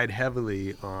relied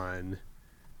heavily on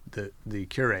the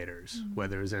curators,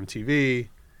 whether it was MTV,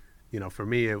 you know, for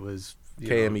me it was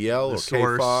KMEL the or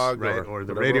Source, KFOG right, or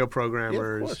the whatever. radio Yeah,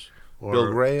 programmers, of course. or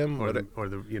Bill Graham, or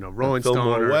the you know Rolling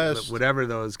Fillmore Stone, or West. whatever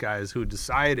those guys who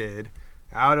decided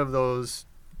out of those,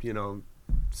 you know,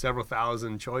 several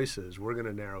thousand choices, we're going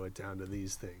to narrow it down to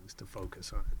these things to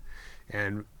focus on,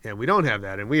 and we don't have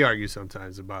that, and we argue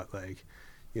sometimes about, like,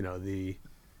 you know, the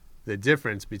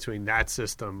difference between that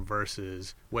system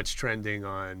versus what's trending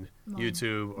on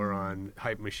YouTube or on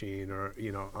Hype Machine or,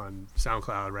 you know, on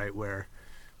SoundCloud, right, where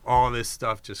all this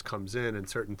stuff just comes in and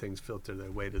certain things filter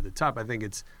their way to the top. I think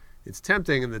it's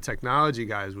tempting, and the technology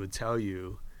guys would tell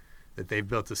you that they've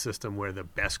built a system where the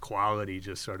best quality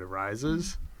just sort of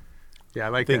rises. Yeah, I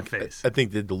like that face. I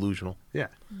think they're delusional. Yeah,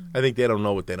 I think they don't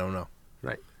know what they don't know.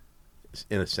 right.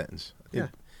 In a sentence. Yeah.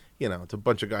 You know, it's a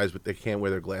bunch of guys but they can't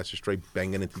wear their glasses straight,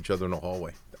 banging into each other in the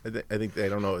hallway. I think they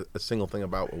don't know a single thing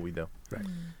about what we do. Right.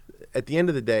 At the end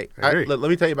of the day, I agree. let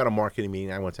me tell you about a marketing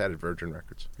meeting I once had at Virgin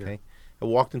Records. Okay, I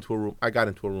walked into a room. I got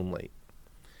into a room late,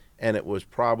 and it was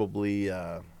probably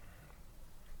I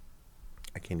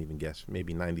can't even guess,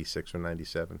 maybe 96 or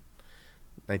 97.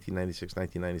 1996,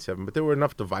 1997, but there were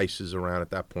enough devices around at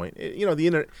that point. You know, the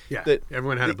internet. Yeah, that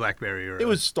everyone had a BlackBerry or it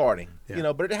was starting, Yeah. you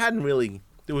know, but it hadn't really.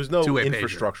 There was no Two-way pager.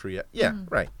 infrastructure yet. Yeah,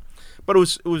 right. But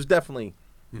it was definitely.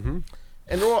 Mm-hmm.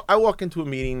 And I walk into a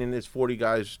meeting and there's 40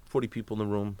 people in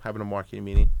the room having a marketing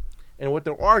meeting, and what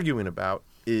they're arguing about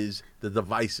is the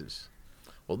devices.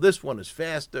 Well, this one is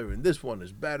faster, and this one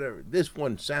is better. And this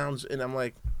one sounds, and I'm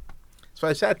like, so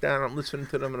I sat down. I'm listening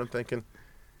to them, and I'm thinking,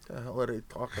 what the hell are they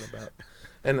talking about?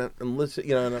 And I'm listening,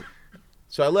 you know.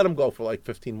 So I let them go for like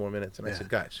 15 more minutes, and I Yeah. said,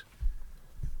 guys,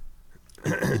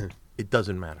 it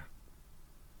doesn't matter.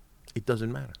 It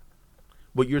doesn't matter.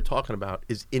 What you're talking about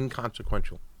is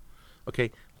inconsequential.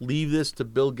 Okay, leave this to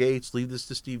Bill Gates, leave this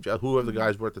to Steve Jobs, whoever the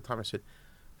guys were at the time. I said,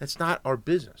 that's not our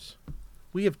business.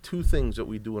 We have 2 things that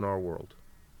we do in our world.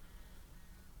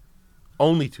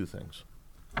 Only 2 things.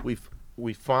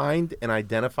 We find and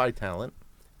identify talent,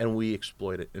 and we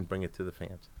exploit it and bring it to the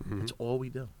fans. That's all we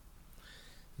do.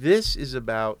 This is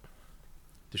about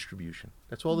distribution.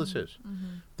 That's all this is.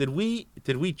 Did we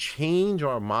change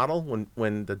our model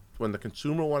when the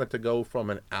consumer wanted to go from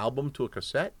an album to a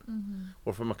cassette,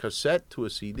 or from a cassette to a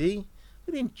CD?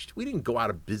 We didn't go out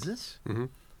of business.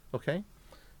 Okay,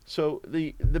 so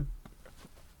we're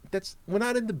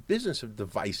not in the business of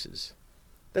devices.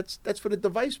 That's for the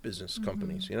device business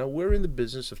companies. You know, we're in the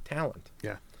business of talent.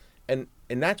 Yeah. And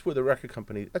that's where the record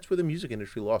company, that's where the music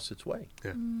industry lost its way.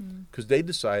 Yeah. Because they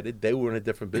decided they were in a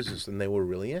different business than they were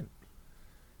really in.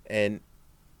 And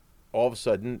all of a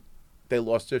sudden, they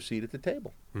lost their seat at the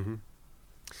table.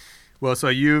 Well, so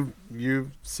you've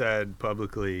said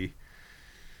publicly,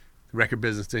 the record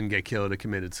business didn't get killed; it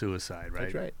committed suicide, right?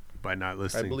 That's right. By not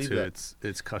listening believe to that.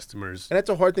 its customers. And that's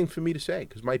a hard thing for me to say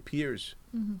because my peers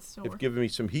Still have work. given me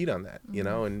some heat on that, you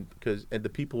know, and the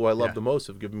people who I love Yeah. the most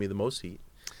have given me the most heat.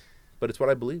 But it's what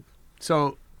I believe.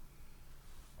 So,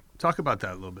 talk about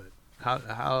that a little bit.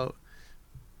 How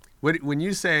when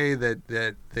you say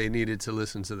that they needed to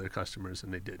listen to their customers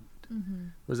and they didn't,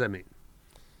 what does that mean?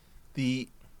 The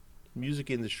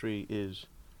music industry is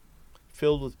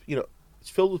filled with, you know, it's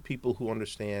filled with people who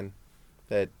understand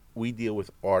that we deal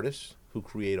with artists who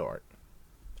create art.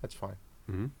 That's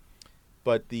fine.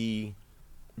 But the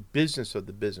business of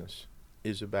the business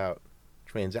is about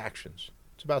transactions.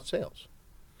 It's about sales.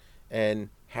 And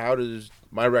how does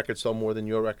my record sell more than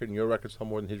your record, and your record sell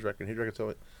more than his record, and his record sell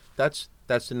more? That's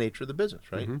the nature of the business,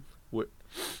 right?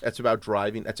 That's about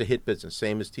driving. That's a hit business,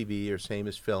 same as TV or same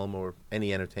as film or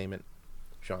any entertainment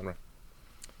genre.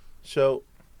 So,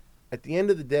 at the end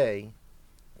of the day,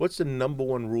 what's the number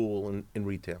one rule in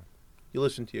retail? You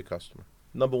listen to your customer.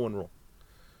 Number one rule.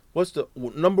 What's the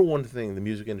number one thing the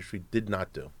music industry did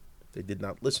not do? They did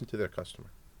not listen to their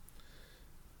customer.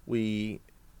 We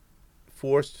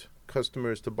forced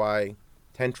customers to buy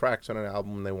 10 tracks on an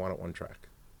album when they wanted one track.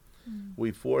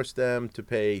 We forced them to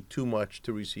pay too much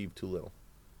to receive too little.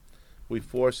 We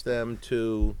forced them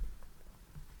to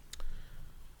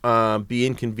be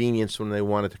inconvenienced when they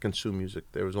wanted to consume music.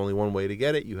 There was only one way to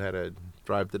get it. You had to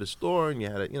drive to the store, and you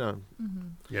had to,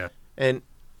 Yeah. And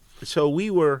so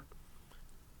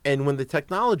and when the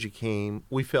technology came,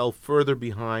 we fell further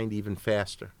behind even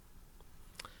faster.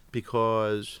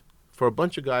 Because for a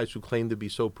bunch of guys who claimed to be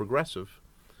so progressive,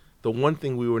 the one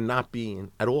thing we were not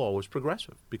being at all was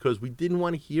progressive, because we didn't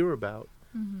want to hear about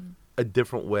a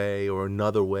different way or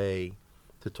another way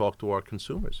to talk to our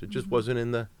consumers. It just wasn't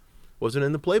in the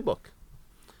playbook.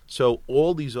 So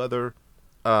all these other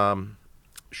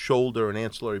shoulder and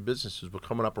ancillary businesses were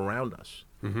coming up around us,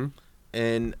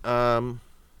 and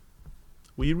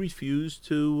we refused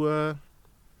to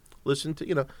listen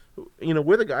to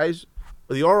we're the guys.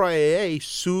 The RIAA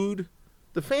sued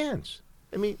the fans.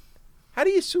 I mean, how do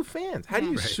you sue fans? How do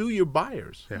you sue your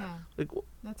buyers? Yeah. Like,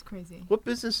 That's crazy. what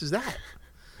business is that?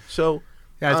 So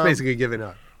Yeah, it's basically giving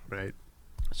up, right?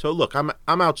 So look, I'm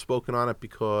outspoken on it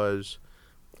because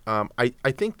I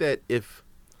think that if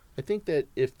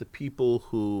the people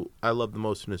who I love the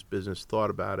most in this business thought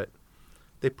about it,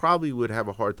 they probably would have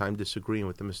a hard time disagreeing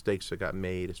with the mistakes that got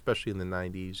made, especially in the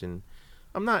 90s. And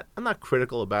I'm not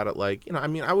critical about it. Like, I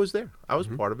mean, I was there. I was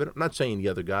part of it. I'm not saying the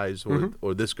other guys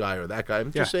or this guy or that guy.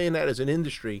 I'm just saying that as an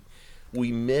industry,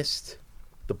 we missed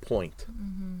the point.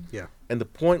 Yeah. And the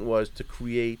point was to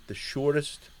create the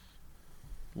shortest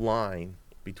line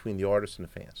between the artists and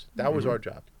the fans. That was our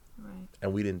job. Right.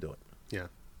 And we didn't do it. Yeah.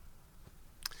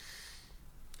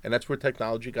 And that's where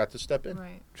technology got to step in.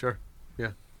 Right. Sure.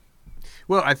 Yeah.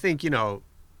 Well, I think,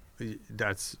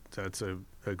 that's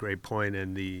a great point.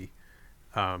 And the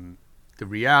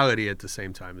reality at the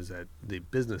same time is that the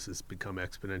business has become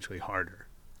exponentially harder.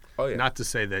 Oh, yeah. Not to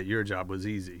say that your job was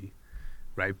easy,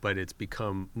 right? But it's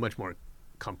become much more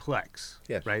complex,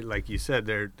 Yes. right? Like you said,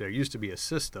 there used to be a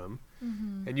system,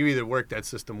 and you either worked that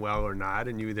system well or not,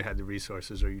 and you either had the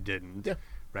resources or you didn't, Yeah.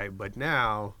 right? But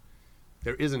now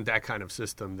there isn't that kind of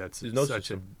system that's There's no such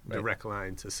system, a right. direct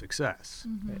line to success.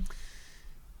 Right.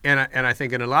 And I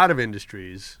think in a lot of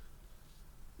industries,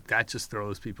 that just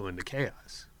throws people into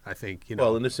chaos. I think,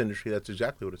 Well, in this industry, that's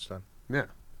exactly what it's done. yeah.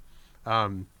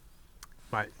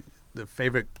 The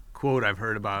favorite quote I've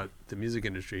heard about the music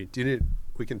industry.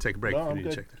 We can take a break No, if you I'm need to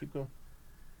good. check that. Keep going.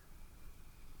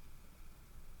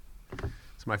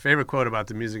 So my favorite quote about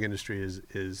the music industry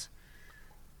is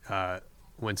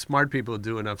when smart people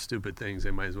do enough stupid things,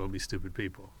 they might as well be stupid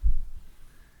people.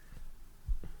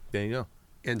 There you go.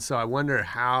 And so I wonder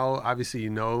how, obviously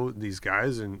these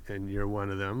guys, and you're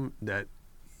one of them, that,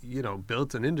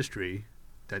 built an industry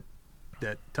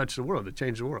that touched the world, that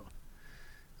changed the world.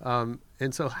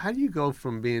 And so how do you go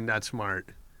from being that smart,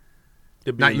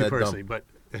 To not being you that personally, dumb.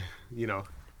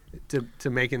 but, to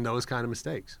making those kind of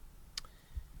mistakes?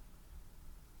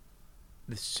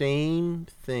 The same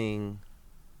thing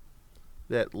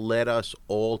that led us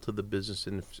all to the business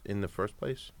in the first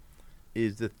place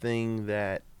is the thing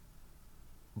that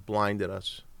blinded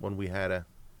us when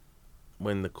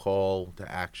the call to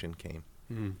action came.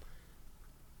 Mm.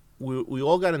 We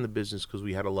all got in the business because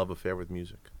we had a love affair with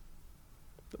music.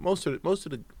 Most of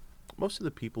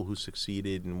the people who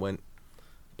succeeded and went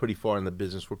pretty far in the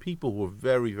business were people who were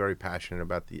very, very passionate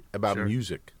about Sure.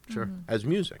 music. Sure. As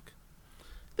music.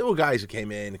 There were guys who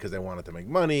came in because they wanted to make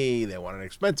money, they wanted an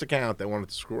expense account, they wanted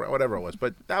to screw around, whatever it was.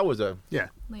 But that was Yeah.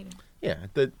 Later.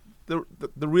 the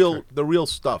real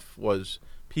stuff was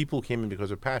people came in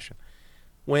because of passion.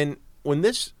 When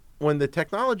the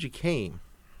technology came,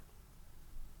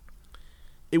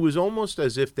 it was almost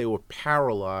as if they were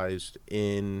paralyzed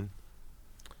in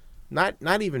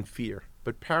not even fear,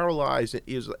 but paralyzed.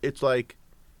 It's like,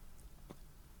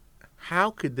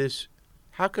 how could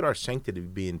our sanctity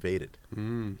be invaded?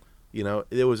 Mm.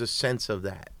 There was a sense of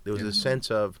that. There was a sense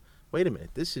of, wait a minute,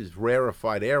 this is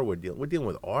rarefied air. We're dealing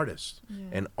with artists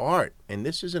and art, and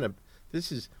this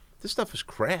stuff is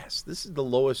crass. This is the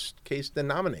lowest case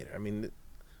denominator. I mean,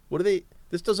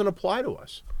 this doesn't apply to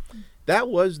us. That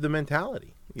was the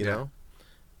mentality, you know?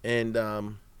 And,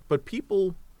 but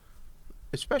people,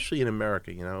 especially in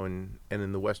America, and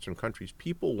in the Western countries,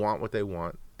 people want what they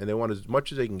want, and they want as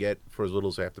much as they can get for as little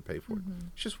as they have to pay for it.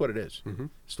 It's just what it is. Mm-hmm.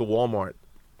 It's the Walmart.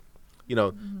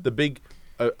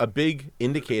 A big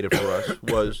indicator for us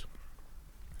was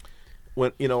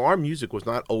when, our music was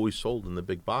not always sold in the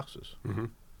big boxes. Mm-hmm.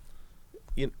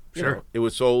 Sure. It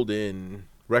was sold in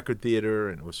record theater,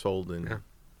 and it was sold in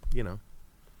you know.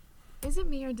 Is it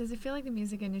me or does it feel like the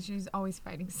music industry is always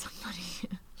fighting somebody?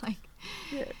 Like,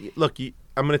 Look, I'm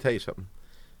going to tell you something.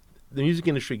 The music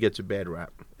industry gets a bad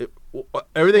rap.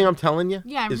 Everything I'm telling you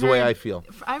Yeah, is the way I feel.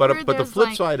 I've But heard the there's, flip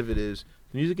like- side of it is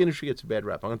the music industry gets a bad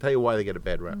rap. I'm going to tell you why they get a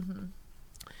bad rap.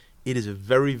 It is a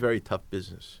very, very tough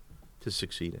business to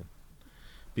succeed in.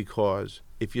 Because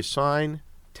if you sign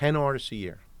 10 artists a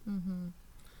year,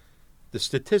 the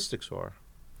statistics are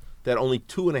that only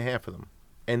 2.5 of them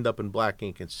end up in black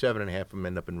ink and 7.5 of them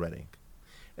end up in red ink.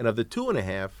 And of the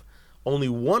 2.5, only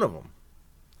one of them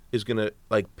is going to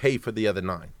like pay for the other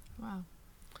 9. wow.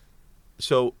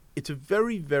 So it's a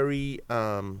very, very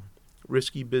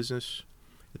risky business.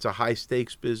 It's a high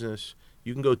stakes business.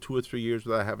 You can go 2 or 3 years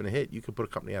without having a hit. You can put a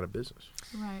company out of business.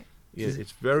 Right.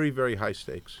 It's very, very high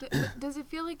stakes. Does it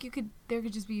feel like there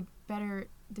could just be better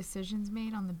decisions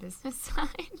made on the business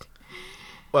side?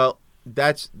 Well,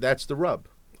 that's the rub,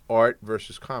 art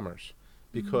versus commerce.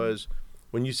 Because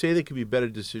when you say there could be better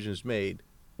decisions made,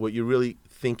 what you're really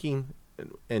thinking,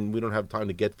 and we don't have time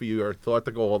to get for your thought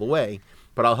to go all the way,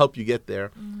 but I'll help you get there.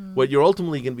 What you're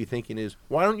ultimately going to be thinking is,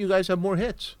 why don't you guys have more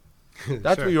hits?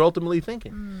 That's Sure. what you're ultimately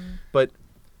thinking. But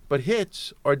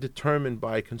hits are determined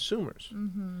by consumers.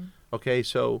 Okay,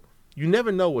 so you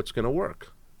never know what's going to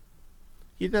work.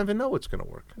 You never know what's going to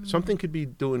work. Something could be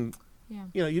doing, Yeah.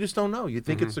 you know, you just don't know. You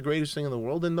think it's the greatest thing in the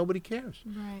world, and nobody cares.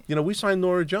 Right. You know, we signed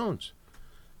Nora Jones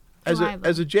as Delilah.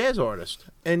 a jazz artist,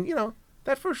 and you know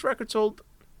that first record sold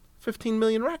 15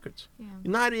 million records. Yeah.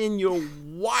 Not in your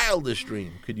wildest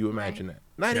dream could you imagine Right. that.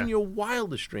 Not in Yeah. your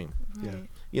wildest dream. Right.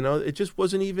 You know, it just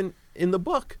wasn't even in the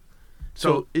book.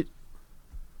 So-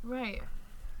 Right.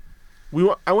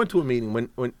 I went to a meeting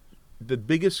when the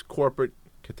biggest corporate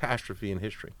catastrophe in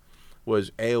history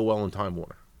was AOL and Time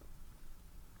Warner.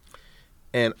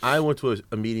 And I went to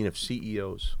a meeting of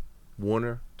CEOs,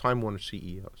 Time Warner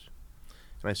CEOs.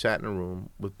 And I sat in a room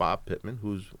with Bob Pittman,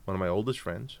 who's one of my oldest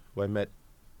friends, who I met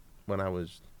when I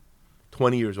was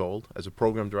 20 years old as a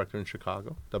program director in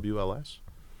Chicago, WLS.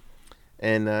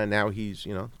 And now he's,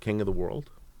 you know, king of the world.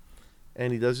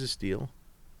 And he does this deal.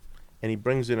 And he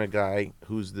brings in a guy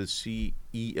who's the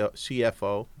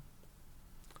CFO.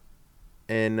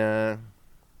 And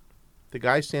the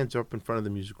guy stands up in front of the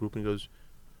music group and goes,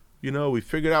 you know, we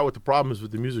figured out what the problem is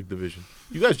with the music division.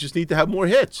 You guys just need to have more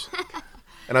hits.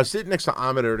 And I was sitting next to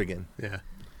Ahmet Ertegun. Yeah.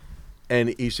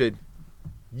 And he said,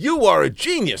 you are a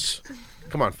genius.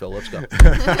 Come on, Phil, let's go.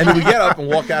 And then we get up and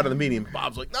walk out of the meeting.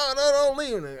 Bob's like, no, don't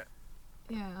leave.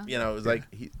 Yeah. You know, it was like,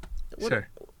 Sure.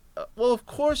 Well, of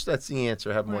course that's the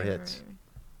answer, have more Right, hits. right,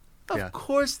 Of Yeah.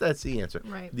 course that's the answer.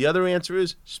 Right. The other answer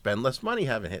is spend less money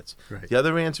having hits. Right. The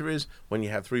other answer is when you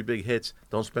have 3 big hits,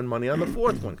 don't spend money on the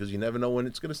 4th one because you never know when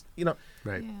it's going to, you know.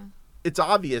 Right. Yeah. It's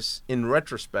obvious in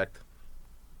retrospect.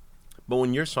 But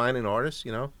when you're signing artists,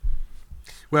 you know,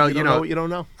 Well, you you don't know know, what you don't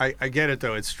know. I get it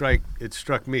though. It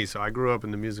struck me. So I grew up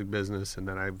in the music business, and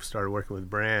then I started working with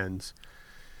brands.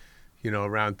 You know,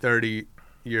 around 30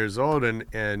 years old,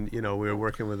 and you know, we were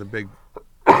working with a big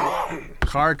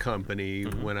car company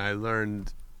when I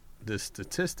learned this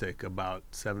statistic about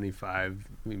 75,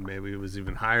 maybe it was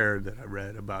even higher that I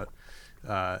read about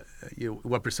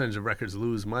what percentage of records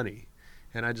lose money,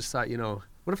 and I just thought, you know,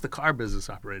 what if the car business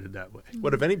operated that way?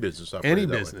 What if any business operated Any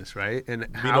that way? business, right? And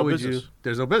Be how no would business. you?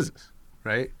 There's no business,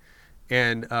 right?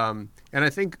 And I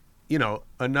think, you know,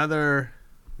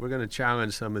 we're going to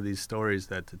challenge some of these stories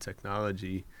that the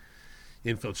technology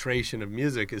infiltration of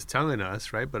music is telling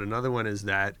us, right? But another one is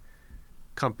that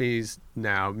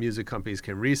music companies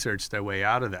can research their way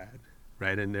out of that,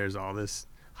 right? And there's all this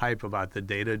hype about the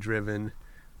data-driven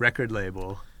record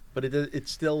label. But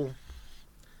it's still,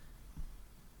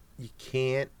 you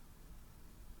can't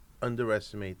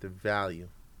underestimate the value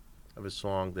of a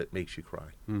song that makes you cry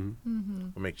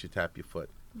or makes you tap your foot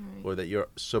Right. or that you're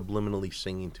subliminally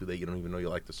singing to that you don't even know you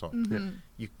like the song.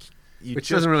 You Which just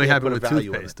doesn't really can't happen put a with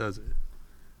value in toothpaste, it. does it?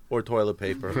 Or toilet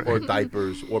paper or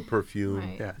diapers or perfume.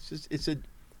 Right. Yeah,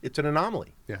 It's an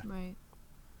anomaly. yeah, Right.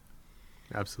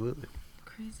 absolutely.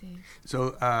 Crazy.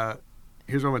 So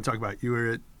here's what I want to talk about. You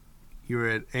were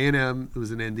at A&M. It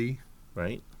was in Indy.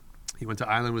 Right? You went to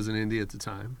Island. Was in Indy at the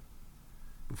time,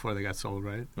 before they got sold,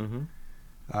 right? Mm-hmm.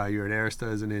 You were at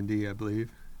Arista as an Indy, I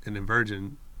believe, and then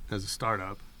Virgin as a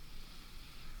startup.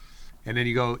 And then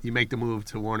you make the move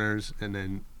to Warner's, and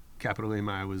then Capitol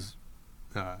EMI was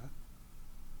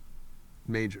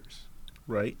Majors.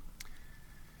 Right.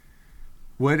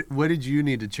 What did you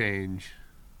need to change?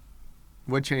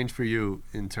 What changed for you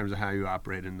in terms of how you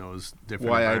operate in those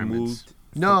different Why I environments? moved?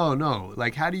 No.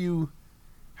 Like how do you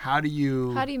How do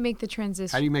you make the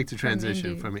transition? make the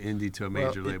transition Indy? from an indie to a Well,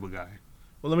 major label guy?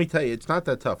 Well, let me tell you, it's not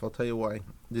that tough. I'll tell you why.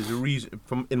 There's a reason.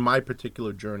 In my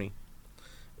particular journey,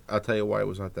 I'll tell you why it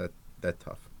was not that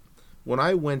tough. When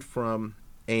I went from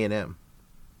A&M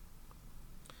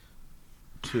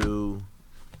to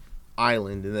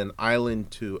Island, and then Island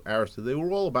to Arista, they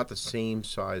were all about the same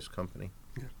size company.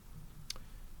 Yeah.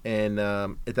 And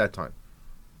at that time,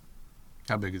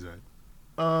 How big is that?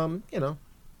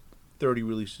 30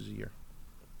 releases a year,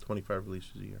 25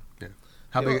 releases a year. Yeah.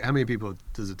 How You big? know- How many people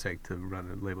does it take to run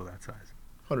a label that size?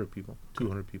 100 people,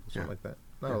 200 people, something Yeah. like that.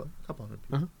 Not Yeah. a couple hundred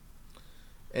people. Uh-huh.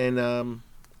 And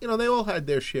they all had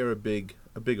their share of big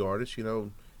artists.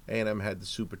 A&M had the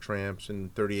Supertramps,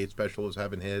 and 38 Special was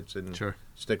having hits, and Sure.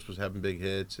 Styx was having big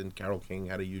hits, and Carole King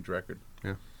had a huge record.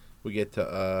 Yeah. We get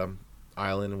to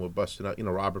Island, and we're busting up.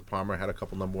 Robert Palmer had a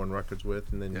couple #1 records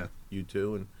with, and then Yeah.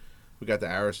 U2, and we got to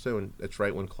Arista, and that's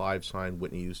right when Clive signed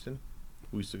Whitney Houston.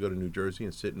 We used to go to New Jersey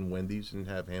and sit in Wendy's and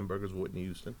have hamburgers with Whitney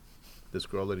Houston, this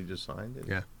girl that he just signed. And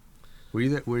Yeah. Were you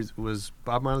there? Was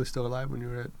Bob Marley still alive when you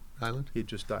were at Island? he had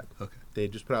just died. Okay. They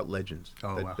had just put out Legends,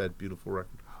 Oh, wow. that beautiful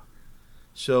record.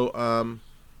 So,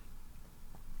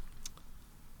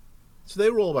 so they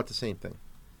were all about the same thing.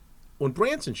 When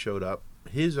Branson showed up,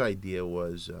 his idea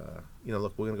was,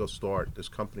 look, we're going to go start this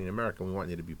company in America, and we want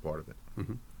you to be part of it.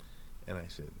 Mhm. And I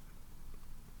said,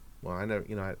 well, I never,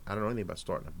 I don't know anything about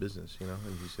starting a business, And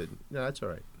he said, no, that's all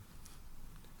right.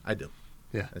 I do.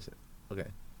 Yeah. I said, okay.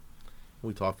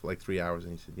 We talked for like 3 hours,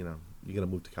 and he said, you're going to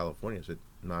move to California. I said,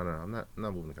 no, I'm not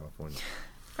moving to California.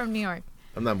 From New York.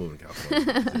 I'm not moving to California.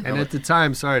 I said, And at the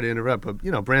time, sorry to interrupt,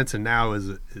 but Branson now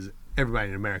is everybody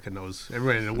in America knows,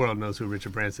 everybody in the world knows who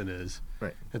Richard Branson is.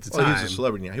 right. At the Well, time, he's a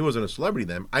celebrity now. He wasn't a celebrity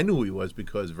then. I knew who he was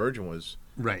because Virgin was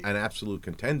right an absolute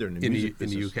contender in the in music the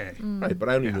business. UK. Right, but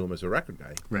I only Yeah. knew him as a record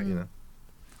guy. Right. Mm.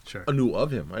 Sure. I knew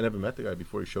of him. I never met the guy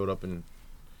before he showed up, and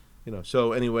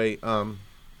So anyway,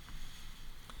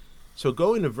 so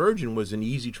going to Virgin was an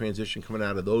easy transition coming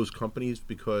out of those companies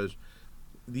because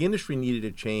the industry needed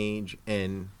a change,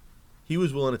 and he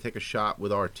was willing to take a shot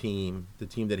with our team, the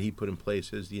team that he put in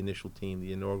place as the initial team,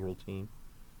 the inaugural team,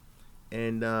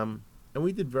 and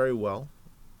we did very well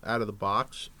out of the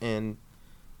box, and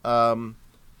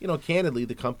candidly,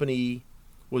 the company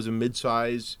was a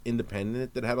mid-size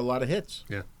independent that had a lot of hits.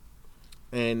 Yeah.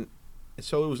 And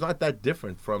so it was not that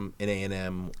different from an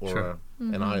A&M or Sure.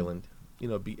 an Island.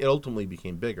 It ultimately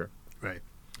became bigger. Right.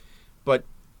 But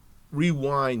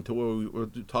rewind to where we were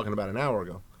talking about an hour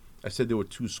ago. I said there were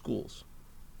two schools.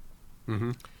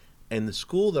 Mm-hmm. And the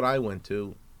school that I went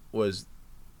to was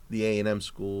the A&M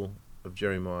school of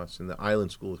Jerry Moss and the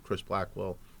Island school with Chris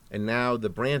Blackwell, and now the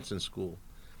Branson school.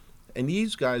 And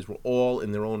these guys were all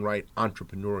in their own right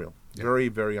entrepreneurial, Yeah. very,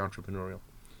 very entrepreneurial.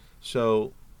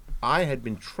 So I had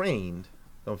been trained,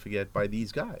 don't forget, by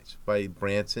these guys, by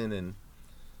Branson and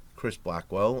Chris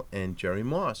Blackwell and Jerry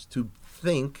Moss, to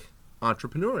think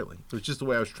entrepreneurially. It was just the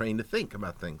way I was trained to think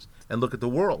about things and look at the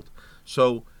world.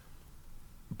 So,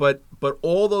 but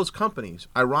all those companies,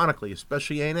 ironically,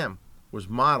 especially A&M, was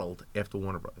modeled after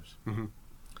Warner Brothers. Mm-hmm.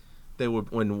 They were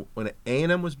when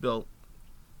A&M was built,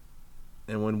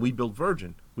 and when we built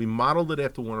Virgin, we modeled it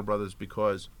after Warner Brothers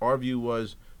because our view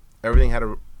was everything had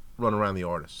to run around the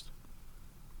artist.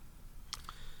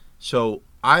 So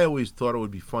I always thought it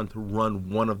would be fun to run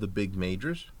one of the big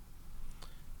majors,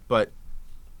 but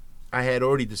I had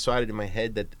already decided in my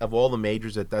head that of all the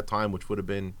majors at that time, which would have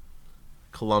been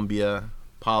Columbia,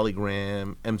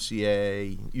 Polygram,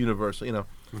 MCA, Universal,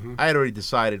 Mm-hmm. I had already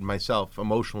decided myself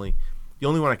emotionally the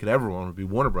only one I could ever run would be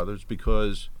Warner Brothers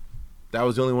because that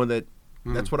was the only one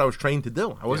that's what I was trained to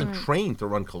do. I wasn't trained to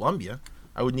run Columbia.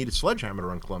 I would need a sledgehammer to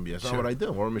run Columbia. That's Sure. not what I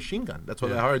do, or a machine gun. That's why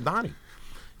Yeah. they hired Donnie.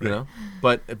 You Right. know,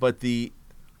 but I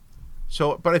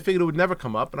figured it would never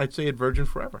come up, and I'd stay at Virgin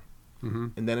forever. Mm-hmm.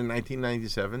 And then in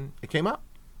 1997, it came up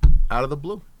out of the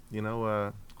blue.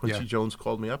 Quincy Yeah. Jones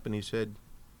called me up and he said,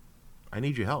 "I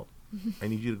need your help. I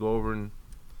need you to go over and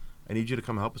I need you to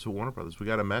come help us with Warner Brothers. We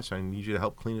got a mess. I need you to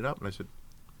help clean it up." And I said,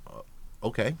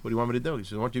 "Okay, what do you want me to do?" He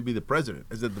said, "I want you to be the president."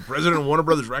 I said, "The president of Warner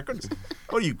Brothers Records?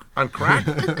 What are you, on crack?"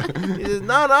 He said,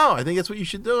 No, I think that's what you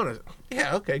should do. And I said,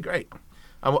 "Yeah, okay, great.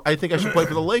 I think I should play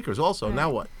for the Lakers also. Right.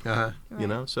 Now what?"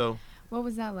 Uh-huh. So What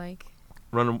was that like?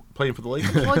 playing for the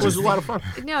Lakers. Well, It was just- a lot of fun.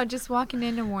 No, just walking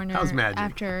into Warner That was magic.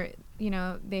 after,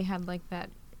 they had like that,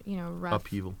 rough.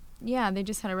 Upheaval. Yeah, they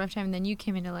just had a rough time, and then you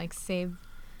came in to like save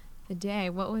the day.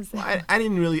 What was that? I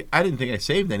didn't think I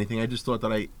saved anything. I just thought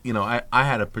that I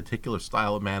had a particular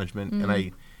style of management, and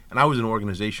I was an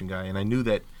organization guy, and I knew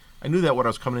that what I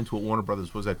was coming into at Warner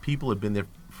Brothers was that people had been there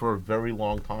for a very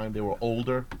long time. They were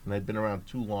older and they'd been around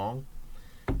too long,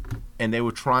 and they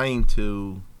were just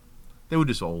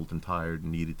old and tired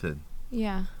and needed to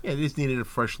Yeah. Yeah, they just needed a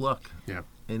fresh look. Yeah.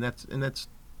 And that's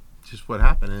just what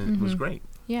happened, and it was great.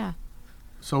 Yeah.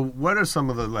 So what are some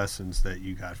of the lessons that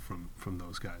you got from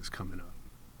those guys coming up?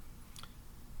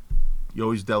 You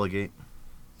always delegate.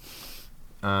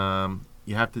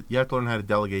 You have to learn how to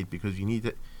delegate, because you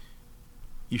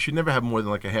should never have more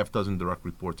than like a half dozen direct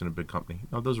reports in a big company.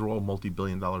 Now, those are all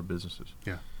multi-billion-dollar businesses.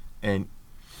 Yeah. And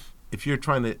if you're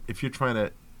trying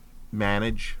to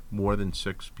manage more than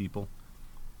 6 people,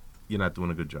 you're not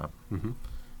doing a good job. Mm-hmm.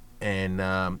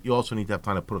 And you also need to have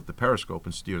time to put up the periscope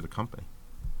and steer the company.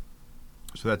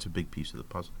 So that's a big piece of the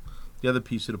puzzle. The other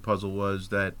piece of the puzzle was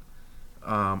that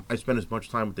I spent as much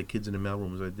time with the kids in the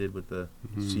mailroom as I did with the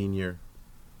senior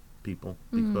people,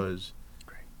 because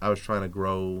I was trying to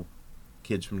grow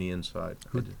kids from the inside.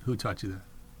 Who taught you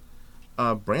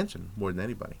that? Branson, more than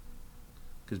anybody.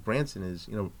 Because Branson is,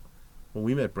 when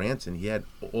we met Branson, he had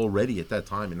already at that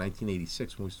time in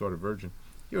 1986 when we started Virgin,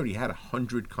 he already had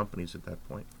 100 companies at that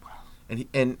point. Wow.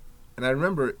 And I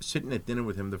remember sitting at dinner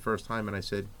with him the first time, and I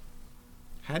said,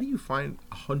 "How do you find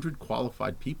 100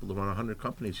 qualified people to run 100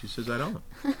 companies?" He says, "I don't."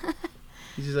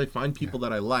 He says, "I find people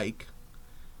that I like,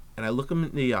 and I look them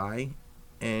in the eye,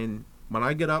 and when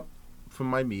I get up from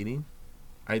my meeting,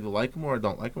 I either like them or I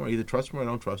don't like them. I either trust them or I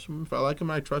don't trust them. If I like them,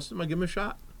 I trust them. I give them a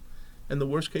shot. And the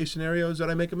worst case scenario is that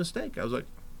I make a mistake." I was like,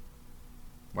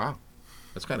 "Wow,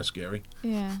 that's kind of scary."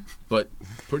 Yeah. But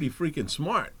pretty freaking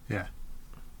smart. Yeah.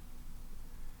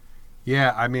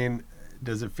 Yeah, I mean,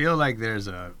 does it feel like there's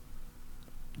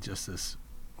just this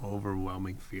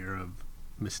overwhelming fear of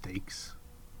mistakes?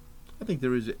 I think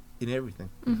there is in everything.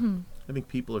 Mm-hmm. I think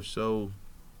people are so...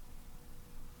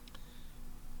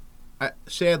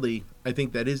 sadly, I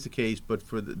think that is the case, but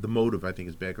for the motive, I think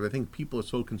is bad. Because I think people are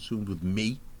so consumed with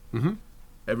me. Mm-hmm.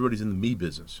 Everybody's in the me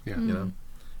business. Yeah.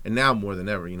 And now more than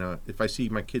ever, if I see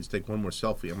my kids take one more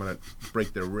selfie, I'm gonna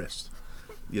break their wrist.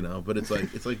 But it's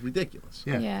like ridiculous.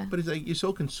 Yeah. Yeah. But it's like you're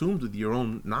so consumed with your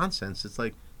own nonsense. It's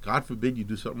like, God forbid you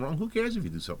do something wrong. Who cares if you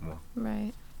do something wrong?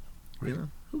 Right.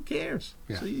 Who cares?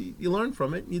 Yeah. So you learn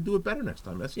from it and you do it better next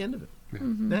time. That's the end of it. Yeah.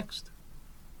 Mm-hmm. Next.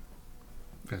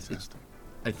 Fantastic.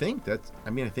 I think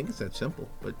it's that simple,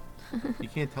 but you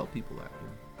can't tell people that.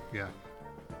 Yeah.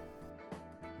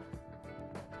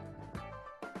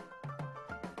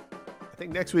 I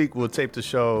think next week we'll tape the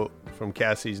show from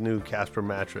Cassie's new Casper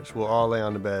mattress. We'll all lay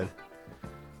on the bed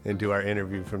and do our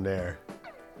interview from there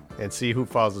and see who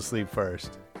falls asleep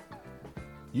first.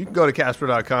 You can go to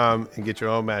Casper.com and get your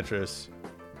own mattress.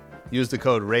 Use the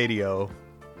code RADIO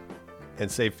and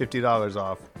save $50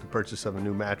 off the purchase of a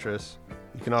new mattress.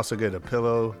 You can also get a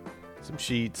pillow, some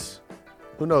sheets.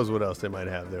 Who knows what else they might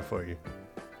have there for you.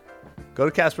 Go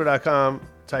to Casper.com,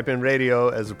 type in radio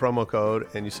as a promo code,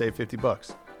 and you save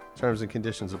 $50. Terms and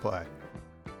conditions apply.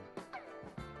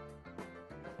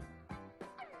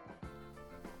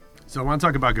 So I want to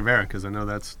talk about Guevara, because I know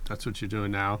that's what you're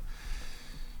doing now.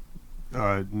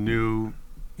 New,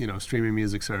 streaming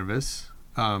music service.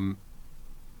 I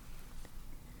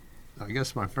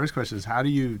guess my first question is, how do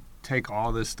you take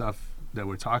all this stuff that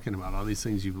we're talking about, all these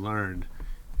things you've learned,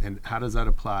 and how does that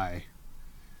apply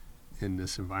in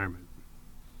this environment?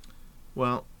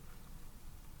 Well,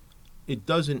 it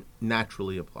doesn't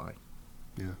naturally apply.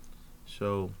 Yeah.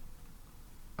 So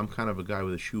I'm kind of a guy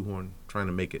with a shoehorn trying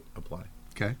to make it apply.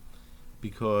 Okay.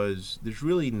 Because there's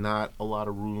really not a lot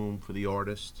of room for the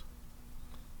artist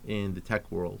in the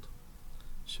tech world.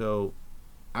 So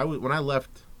when I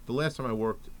left, the last time I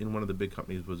worked in one of the big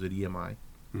companies was at EMI.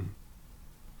 Mm-hmm.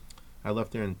 I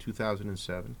left there in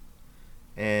 2007.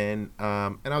 And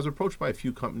I was approached by a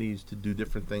few companies to do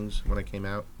different things when I came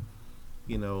out.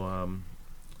 Yahoo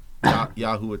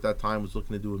at that time was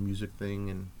looking to do a music thing,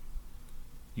 and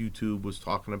YouTube was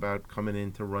talking about coming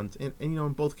in to run. And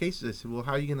in both cases, I said, "Well,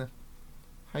 how are you gonna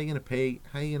pay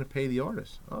the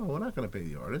artist?" "Oh, we're not gonna pay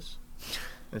the artist."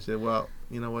 I said, "Well,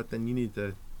 you know what? Then you need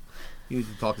to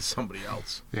talk to somebody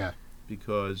else." Yeah.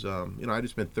 Because I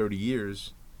just spent 30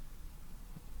 years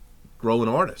growing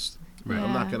artists. Right.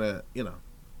 I'm not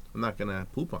gonna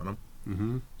poop on them.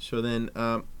 Mm-hmm. So then,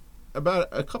 about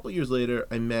a couple of years later,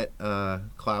 I met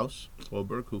Klaus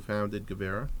Holberg, who founded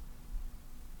Guevara,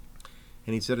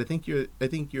 and he said, "I think you're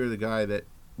the guy that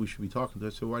we should be talking to."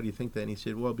 I said, "Why do you think that?" And he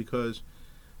said, "Well, because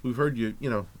we've heard you.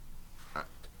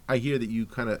 I hear that you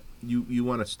you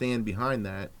want to stand behind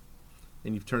that,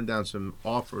 and you've turned down some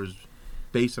offers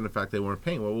based on the fact they weren't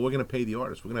paying. Well, we're going to pay the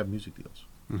artists. We're going to have music deals."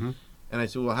 Mm-hmm. And I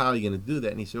said, "Well, how are you going to do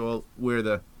that?" And he said, "Well, where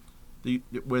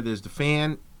there's the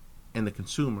fan and the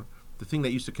consumer, the thing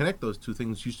that used to connect those two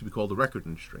things used to be called the record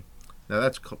industry. Now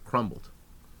that's crumbled.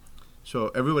 So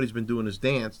everybody's been doing this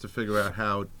dance to figure out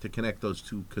how to connect those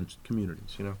two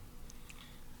communities,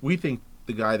 we think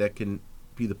the guy that can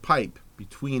be the pipe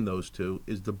between those two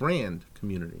is the brand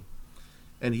community.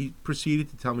 And he proceeded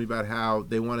to tell me about how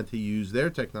they wanted to use their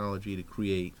technology to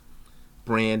create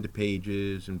brand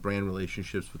pages and brand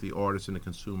relationships with the artist and the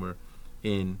consumer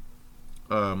in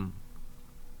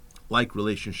like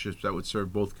relationships that would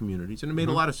serve both communities. And it made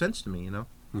a lot of sense to me, you know.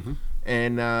 Mhm.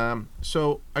 And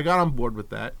so I got on board with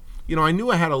that. You know, I knew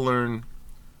I had to learn.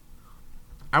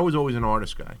 I was always an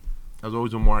artist guy. I was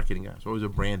always a marketing guy. I was always a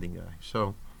branding guy.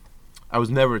 So I was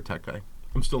never a tech guy.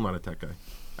 I'm still not a tech guy.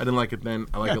 I didn't like it then.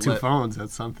 I like Got it two phones.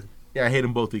 That's something. Yeah, I hate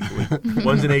them both equally.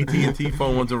 One's an AT&T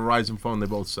phone, one's a Verizon phone. They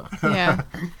both suck. Yeah.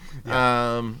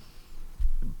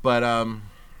 But I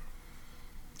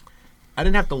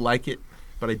didn't have to like it,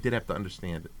 but I did have to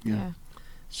understand it. Yeah.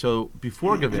 So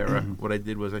before Gavera, what I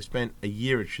did was I spent a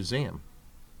year at Shazam.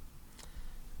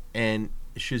 And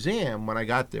Shazam, when I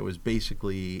got there, was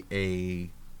basically a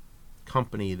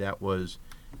company that was,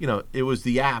 you know, it was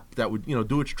the app that would, you know,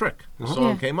 do its trick. The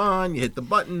song Yeah. came on, you hit the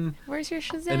button, Where's your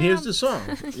Shazam? and here's the song.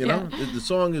 You know, Yeah. the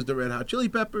song is the Red Hot Chili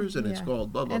Peppers, and it's Yeah.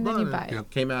 called blah blah And blah. then you buy it. Yep.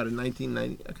 Came out in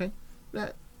 1990. Okay,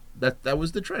 that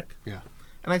was the trick. Yeah.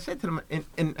 And I said to them,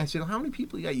 and I said, how many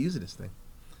people you got using this thing?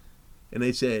 And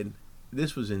they said,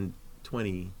 this was in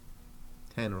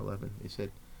 2010 or 11. They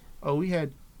said, oh, we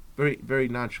had very very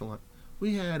nonchalant.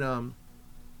 We had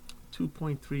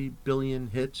 2.3 billion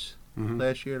hits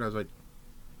last year, and I was like,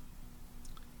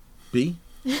 B?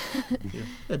 Yeah,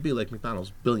 that'd be like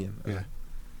McDonald's, billion. Yeah.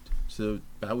 So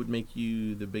that would make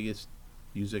you the biggest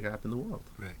music app in the world.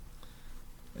 Right.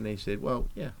 And they said, well,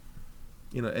 yeah.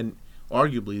 You know, and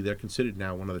arguably they're considered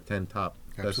now one of the 10 top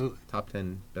Absolutely. top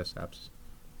 10 best apps.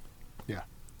 Yeah.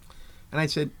 And I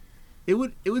said, it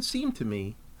would seem to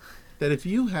me that if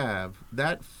you have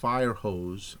that fire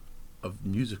hose of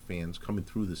music fans coming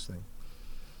through this thing,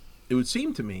 it would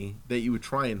seem to me that you would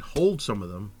try and hold some of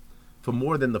them for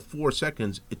more than the 4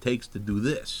 seconds it takes to do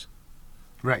this,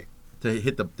 Right. to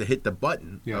hit the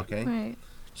button. Yeah. Okay. Right.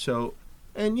 So,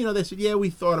 and you know, they said, yeah, we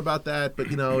thought about that, but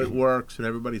you know, it works and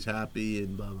everybody's happy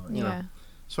and blah blah. You Yeah. know.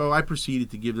 So I proceeded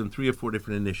to give them 3 or 4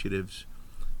 different initiatives,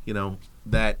 you know,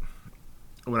 that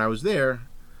when I was there,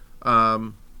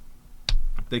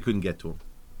 they couldn't get to them.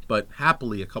 But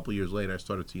happily, a couple of years later, I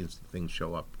started seeing things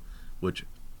show up, which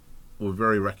were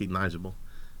very recognizable,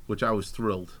 which I was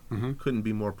thrilled. Mhm. Couldn't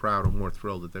be more proud or more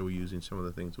thrilled that they were using some of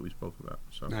the things that we spoke about.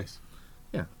 So, Nice.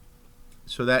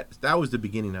 so that was the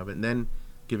beginning of it. And then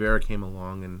Gavera came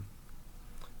along, and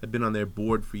I've been on their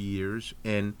board for years.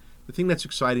 And the thing that's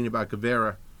exciting about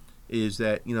Gavera is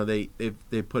that, you know, they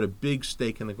put a big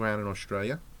stake in the ground in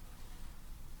Australia,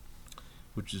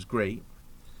 which is great.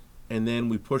 And then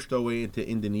we pushed our way into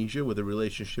Indonesia with a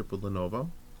relationship with Lenovo,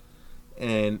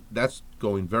 and that's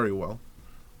going very well.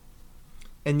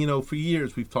 And you know, for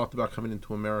years we've talked about coming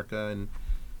into America, and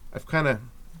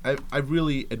I've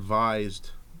really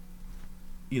advised,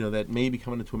 you know, that maybe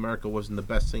coming into America wasn't the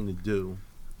best thing to do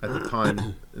at the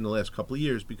time in the last couple of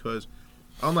years, because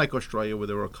unlike Australia, where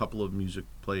there were a couple of music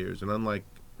players, and unlike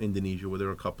Indonesia, where there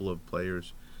were a couple of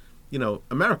players, you know,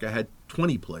 America had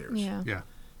 20 players. Yeah. Yeah.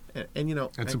 And you know,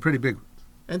 And some pretty big ones.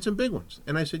 and some big ones.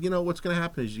 And I said, you know, what's going to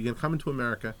happen is you're going to come into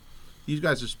America. These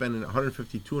guys are spending $150,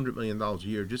 $200 million a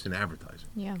year just in advertising.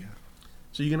 Yeah.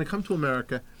 So you're going to come to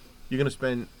America. You're going to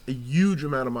spend a huge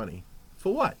amount of money.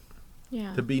 For what?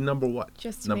 Yeah. To be number what?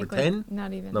 Just to number make, like, 10?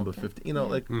 not even Number like a- 50? You know,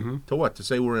 yeah. like, Mhm. to what? To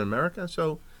say we're in America?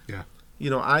 So, Yeah. you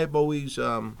know, I've always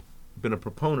been a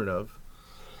proponent of,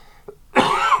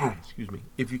 excuse me,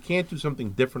 if you can't do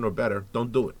something different or better,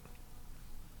 don't do it.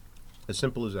 As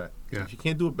simple as that. Yeah. If you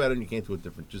can't do it better and you can't do it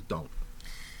different, just don't.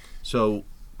 So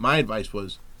my advice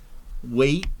was,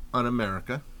 wait on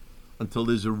America until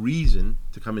there's a reason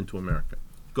to come into America.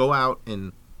 Go out,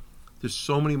 and there's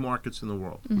so many markets in the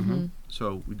world. Mm-hmm.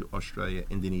 So we do Australia,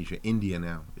 Indonesia, India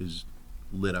now is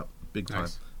lit up big time.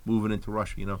 Nice. Moving into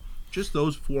Russia, you know. Just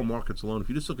those 4 markets alone, if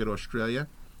you just look at Australia,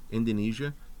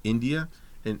 Indonesia, India,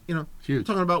 and, you know, Huge. you're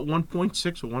talking about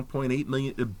 1.6 or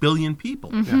 1.8 billion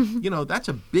people. Yeah. You know, that's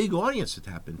a big audience to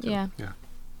tap into. Yeah.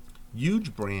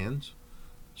 Huge brands.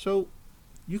 So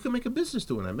you can make a business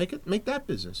doing that. Make that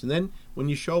business. And then when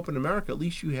you show up in America, at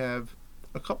least you have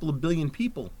a couple of billion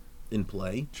people in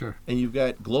play. Sure. And you've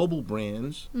got global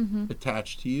brands Mm-hmm.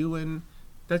 attached to you, and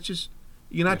that's just,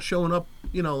 you're not showing up,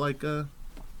 you know, like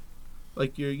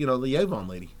you're, you know, the Avon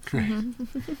lady.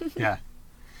 Yeah.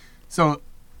 So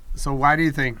why do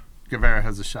you think Gavera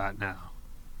has a shot now?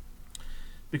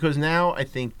 Because now I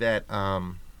think that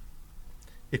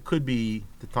it could be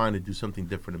the time to do something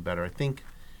different and better. I think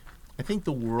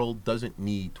the world doesn't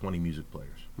need 20 music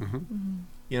players. Mm-hmm.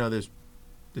 You know, there's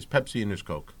Pepsi and there's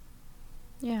Coke.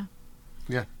 Yeah.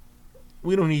 Yeah.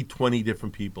 We don't need 20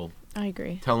 different people I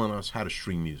agree. telling us how to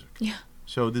stream music. Yeah.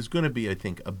 So there's going to be, I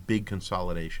think, a big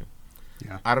consolidation.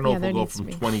 Yeah. I don't know Yeah, if there we'll go needs to from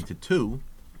be. 20 to 2,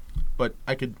 but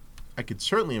I could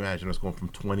certainly imagine us going from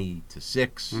 20 to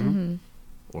 6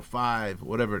 or 5,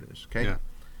 whatever it is. Okay.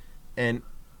 Yeah.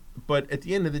 But at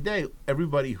the end of the day,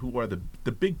 everybody who are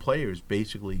the big players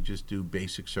basically just do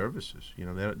basic services. You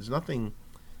know, there's nothing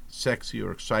sexy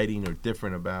or exciting or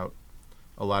different about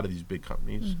a lot of these big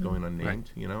companies going unnamed.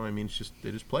 Right. You know, I mean,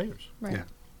 they're just players. Right. Yeah.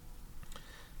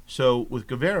 So with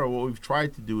Gavera, what we've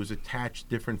tried to do is attach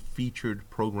different featured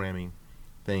programming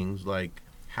things like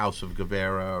House of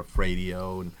Gavera,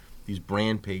 Fradio, and these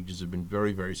brand pages have been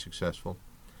very, very successful.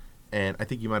 And I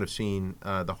think you might have seen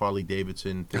the Harley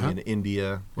Davidson thing in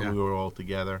India when we were all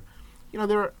together. You know,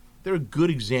 there are good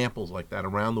examples like that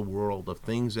around the world of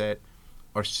things that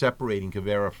are separating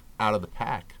Gavera out of the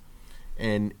pack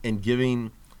and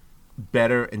giving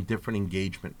better and different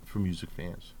engagement for music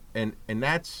fans. And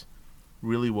that's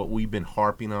really what we've been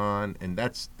harping on, and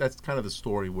that's kind of the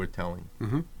story we're telling.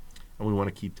 And we want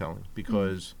to keep telling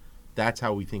because that's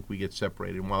how we think we get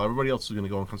separated. And while everybody else is going to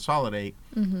go and consolidate,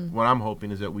 what I'm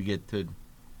hoping is that we get to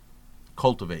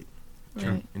cultivate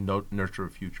and nurture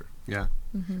a future. Yeah.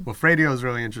 Well, Fradio is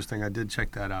really interesting. I did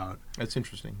check that out. That's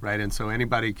interesting. Right, and so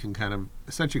anybody can kind of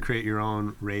essentially create your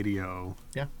own radio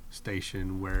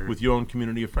station where... With your own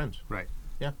community of friends. Right.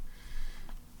 Yeah.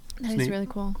 That is really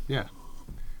cool. Yeah.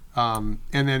 And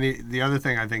then the other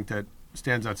thing I think that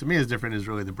stands out to me as different is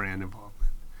really the brand involvement.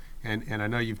 And I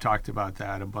know you've talked about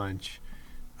that a bunch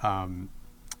in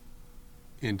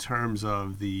terms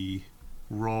of the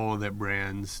role that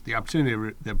the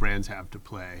opportunity that brands have to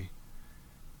play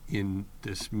in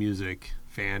this music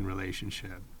fan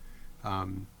relationship.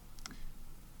 Where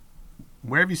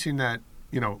have you seen that,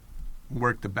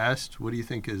 work the best? What do you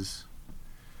think is,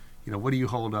 what do you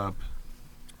hold up?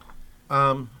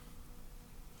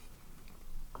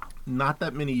 Not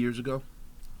that many years ago,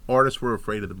 artists were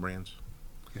afraid of the brands.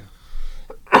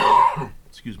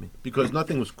 Excuse me, because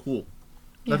nothing was cool.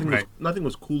 Nothing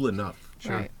was cool enough.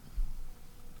 Sure. Right.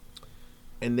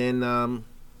 And then,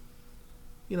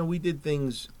 we did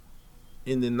things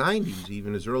in the 90s,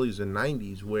 even as early as the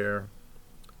 90s, where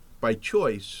by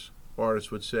choice,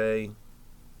 artists would say,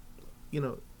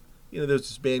 there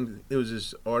was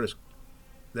this artist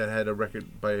that had a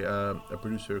record by a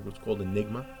producer who was called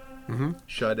Enigma.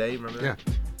 Sade, remember that? Yeah.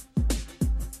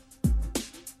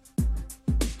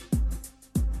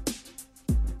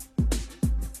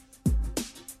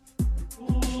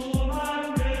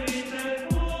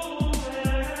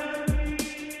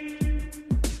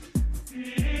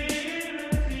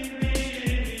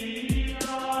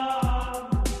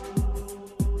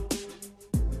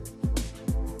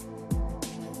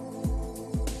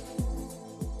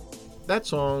 That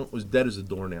song was dead as a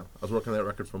doornail. I was working on that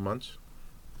record for months.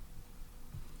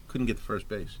 Couldn't get to first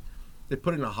base. They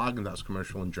put it in a Haagen-Dazs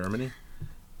commercial in Germany,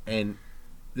 and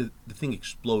the thing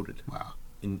exploded. Wow.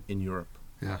 In Europe.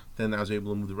 Yeah. Then I was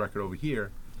able to move the record over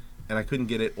here, and I couldn't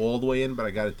get it all the way in, but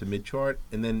I got it to mid-chart.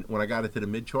 And then when I got it to the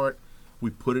mid-chart, we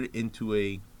put it into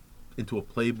a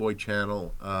Playboy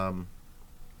channel,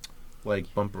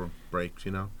 like bumper breaks,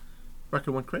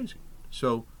 Record went crazy.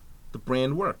 So the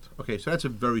brand worked. Okay, so that's a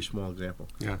very small example.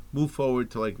 Yeah. Move forward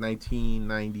to like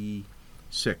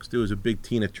 1996. There was a big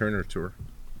Tina Turner tour,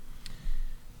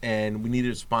 and we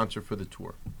needed a sponsor for the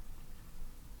tour.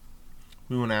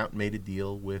 We went out and made a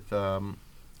deal with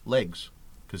Legs,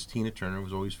 because Tina Turner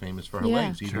was always famous for her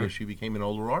legs, even as she became an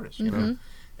older artist.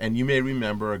 And you may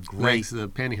remember a great Legs, the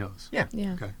pantyhose. Yeah.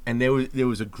 Okay. And there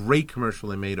was a great commercial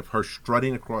they made of her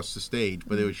strutting across the stage,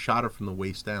 but they would shot her from the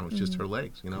waist down with just her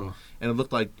legs, Cool. And it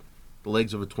looked like the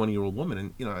legs of a 20-year-old woman.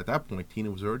 And at that point,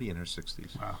 Tina was already in her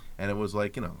 60s. Wow. And it was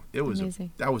like, it was Amazing.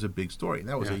 that was a big story. And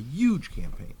that was a huge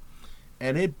campaign,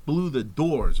 and it blew the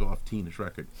doors off Tina's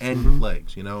record and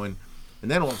Legs, and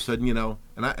then all of a sudden, and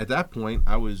at that point,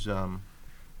 I was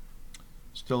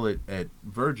still at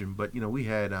Virgin, but we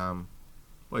had.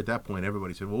 Well, at that point,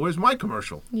 everybody said, "Well, where's my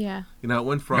commercial?" Yeah. It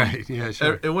went from Right, yeah,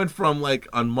 sure. It went from like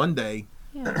on Monday.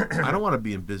 Yeah. I don't want to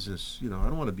be in business. I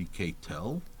don't want to be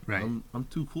K-Tel. Right. I'm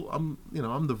too cool. I'm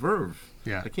the Verve.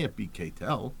 Yeah. I can't be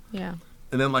K-Tel. Yeah.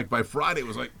 And then like by Friday, it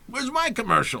was like, "Where's my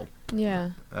commercial?" Yeah.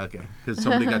 Okay, because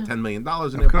somebody got $10 million in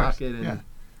Of their course. pocket. And Yeah.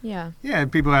 Yeah. Yeah,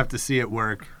 and people have to see it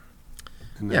work,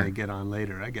 and then Yeah. they get on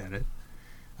later. I get it.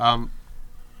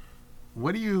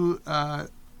 What do you?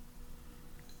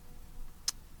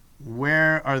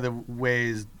 Where are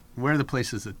the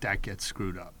places that gets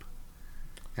screwed up?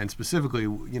 And specifically,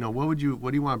 what do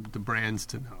you want the brands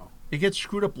to know? it gets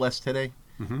screwed up less today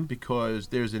because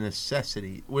there's a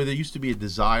necessity where there used to be a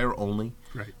desire only.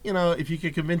 Right. You know, if you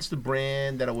could convince the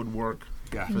brand that it would work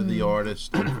for the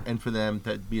artist and for them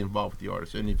to be involved with the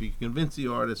artist, and if you could convince the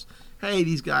artist, hey,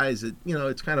 these guys,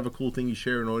 it's kind of a cool thing, you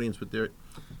share an audience with their,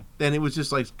 then it was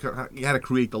just like you had to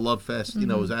create the love fest. You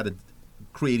know, it was out of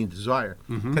creating desire.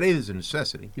 Today there's a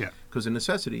necessity. Yeah. Because the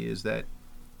necessity is that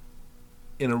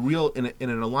in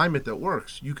an alignment that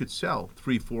works, you could sell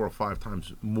 3, 4, or 5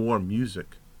 times more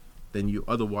music than you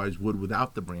otherwise would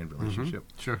without the brand relationship.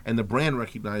 Sure. And the brand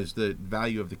recognized the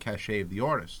value of the cachet of the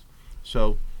artist.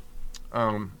 So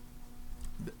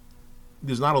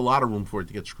there's not a lot of room for it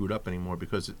to get screwed up anymore,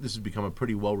 because this has become a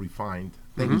pretty well-refined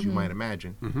thing, as you might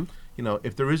imagine. You know,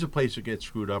 if there is a place that gets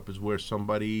screwed up is where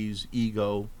somebody's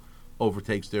ego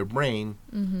overtakes their brain,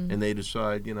 and they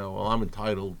decide, well, I'm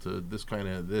entitled to this kind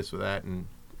of this or that, and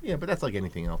but that's like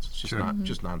anything else. It's just not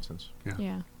just nonsense.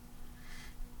 Yeah.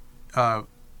 I've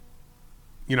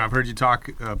heard you talk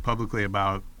publicly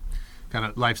about kind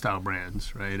of lifestyle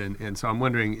brands, right? And so I'm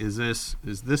wondering, does this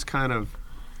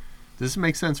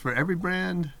make sense for every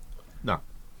brand? No,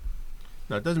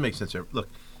 it doesn't make sense. Look,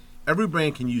 every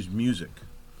brand can use music,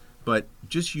 but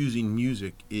just using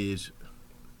music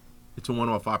it's a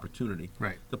one-off opportunity.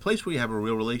 Right. The place where you have a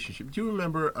real relationship. Do you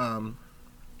remember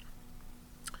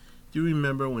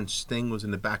when Sting was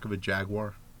in the back of a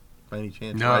Jaguar, by any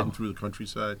chance, riding through the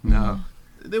countryside? No.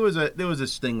 There was a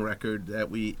Sting record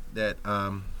that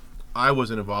I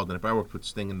wasn't involved in it, but I worked with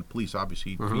Sting and the Police,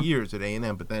 obviously, for years at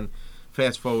A&M. But then,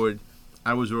 fast forward,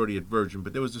 I was already at Virgin.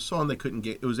 But there was a song they couldn't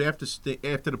get. It was after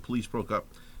the Police broke up.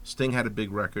 Sting had a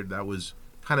big record that was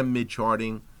kind of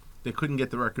mid-charting. They couldn't get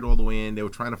the record all the way in. They were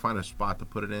trying to find a spot to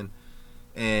put it in.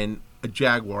 And a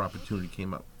Jaguar opportunity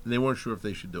came up. And they weren't sure if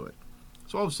they should do it.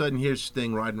 So all of a sudden, here's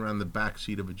Sting riding around the back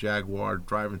seat of a Jaguar,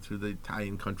 driving through the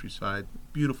Italian countryside.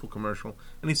 Beautiful commercial.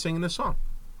 And he's singing this song.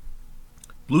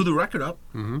 Blew the record up.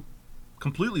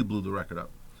 Completely blew the record up.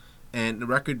 And the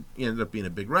record ended up being a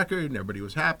big record, and everybody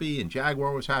was happy, and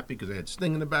Jaguar was happy because they had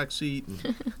Sting in the back seat,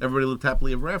 and everybody lived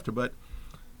happily ever after. But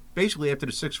basically, after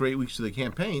the 6 or 8 weeks of the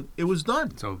campaign, it was done.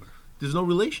 It's over. There's no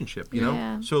relationship, you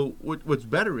Yeah. know? So what's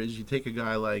better is you take a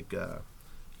guy like, a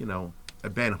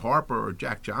Ben Harper or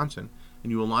Jack Johnson,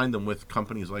 and you align them with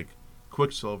companies like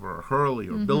Quicksilver or Hurley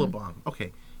or Billabong.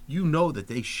 Okay, you know that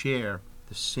they share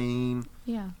the same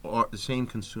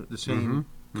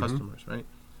customers, right?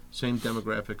 Same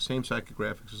demographics, same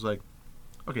psychographics. It's like,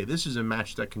 okay, this is a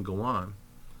match that can go on.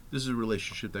 This is a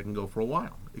relationship that can go for a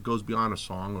while. It goes beyond a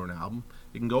song or an album.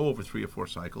 It can go over 3 or 4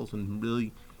 cycles, and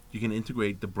really you can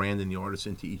integrate the brand and the artist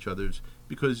into each other's,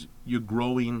 because you're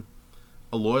growing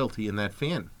a loyalty in that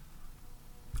fan.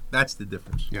 That's the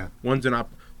difference. Yeah. One's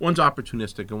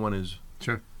opportunistic and one is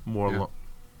more. Yeah.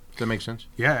 Does that make sense?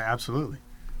 Yeah, absolutely.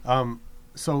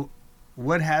 So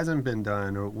what hasn't been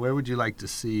done, or where would you like to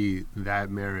see that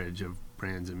marriage of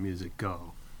brands and music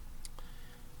go?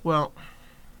 Well,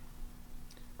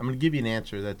 I'm going to give you an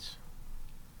answer that's,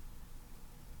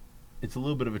 it's a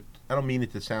little bit of a, I don't mean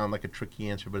it to sound like a tricky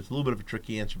answer, but it's a little bit of a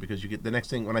tricky answer, because you get the next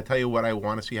thing, when I tell you what I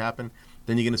want to see happen,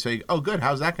 then you're going to say, oh, good,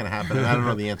 how's that going to happen? And I don't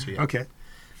know the answer yet. Okay.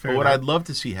 But what I'd love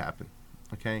to see happen,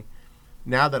 okay,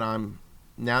 now that I'm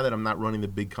not running the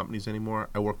big companies anymore,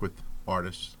 I work with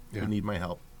artists who need my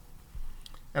help.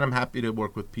 And I'm happy to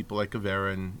work with people like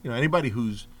Avera and anybody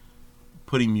who's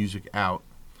putting music out.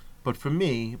 But for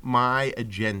me, my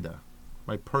agenda,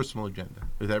 my personal agenda,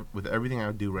 with everything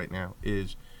I do right now,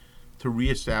 is to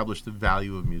reestablish the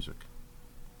value of music.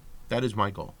 That is my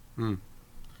goal.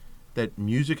 That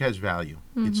music has value.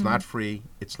 It's not free.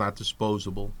 It's not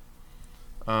disposable.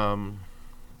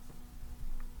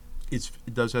 It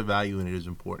does have value, and it is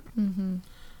important.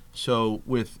 So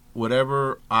with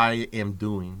whatever I am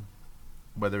doing,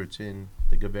 whether it's in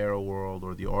the Guevara world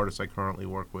or the artists I currently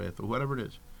work with or whatever it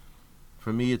is,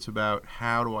 for me it's about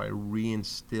how do I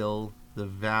reinstill the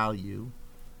value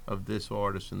of this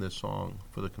artist and this song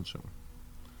for the consumer.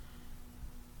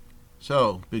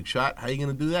 So, Big Shot, how are you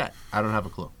going to do that? I don't have a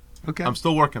clue. Okay. I'm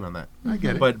still working on that. I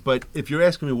get it. But if you're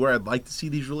asking me where I'd like to see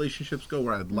these relationships go,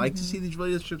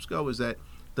 is that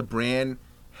the brand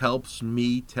helps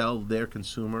me tell their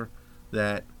consumer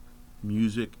that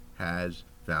music has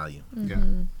value. Yeah.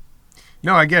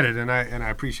 No, I get it, and I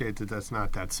appreciate that. That's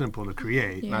not that simple to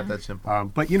create. Not that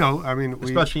simple. But I mean,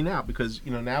 especially now, because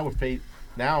now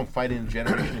I'm fighting a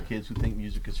generation of kids who think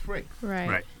music is free.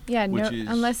 Right. Yeah.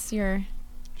 Unless you're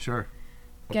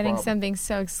getting something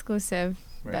so exclusive.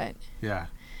 Right. But yeah.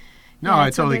 No,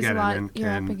 I totally get it. And you're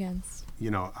up against.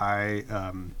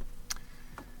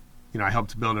 I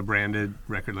helped build a branded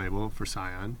record label for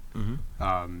Scion,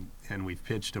 and we've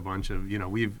pitched a bunch of,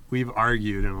 we've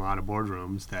argued in a lot of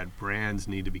boardrooms that brands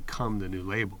need to become the new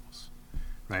labels,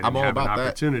 right? I'm and all have about an that.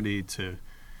 opportunity to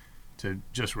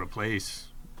just replace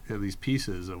at least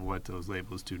pieces of what those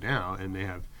labels do now, and they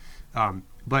have,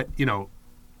 but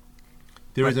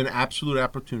There is an absolute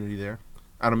opportunity there.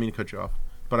 I don't mean to cut you off,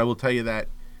 but I will tell you that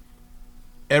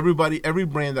every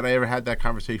brand that I ever had that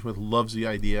conversation with loves the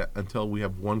idea until we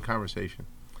have one conversation.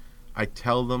 I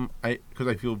tell them, because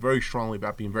I feel very strongly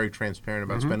about being very transparent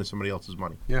about spending somebody else's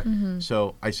money. Yeah.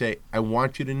 So I say, I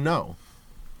want you to know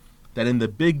that in the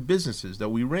big businesses that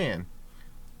we ran,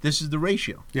 this is the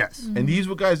ratio. Yes. And these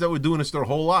were guys that were doing this their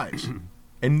whole lives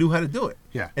and knew how to do it.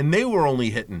 Yeah. And they were only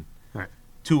hitting Right.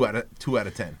 2 out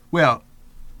of 10. Well,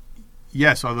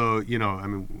 yes, although,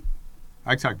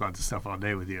 I talk about this stuff all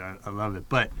day with you. I love it.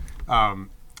 But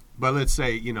let's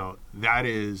say, that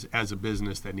is as a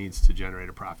business that needs to generate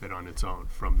a profit on its own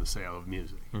from the sale of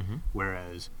music.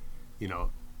 Whereas,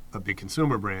 a big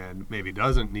consumer brand maybe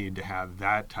doesn't need to have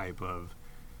that type of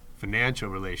financial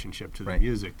relationship to the Right.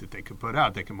 music that they could put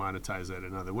out. They can monetize that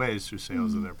in other ways through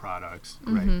sales of their products.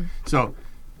 Right. So,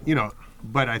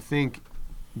 but I think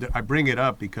I bring it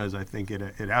up because I think it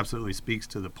absolutely speaks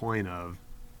to the point of,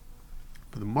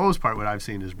 for the most part, what I've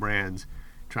seen is brands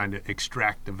trying to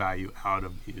extract the value out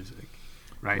of music,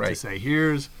 right? To Right. say,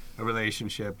 here's a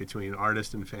relationship between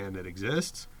artist and fan that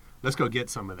exists. Let's go get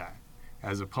some of that,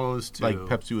 as opposed to Like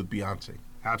Pepsi with Beyonce.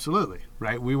 absolutely,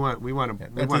 right? We want to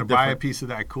that's buy a different- piece of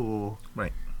that cool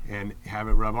Right. and have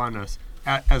it rub on us,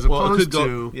 as Well, it opposed could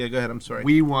go. to Yeah, go ahead. I'm sorry.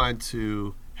 we want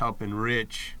to help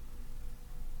enrich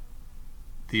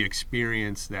the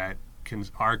experience that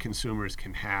our consumers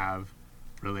can have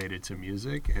related to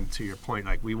music. And to your point,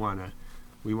 like we want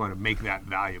to make that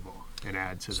valuable and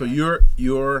add to So that.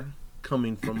 you're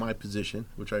coming from my position,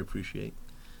 which I appreciate.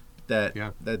 That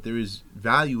Yeah. that there is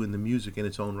value in the music in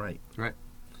its own right, Right.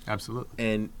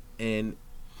 Absolutely. and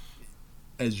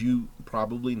as you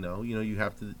probably know, you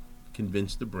have to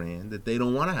convince the brand that they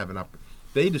don't want to have an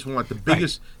they just want the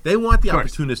biggest. They want the Of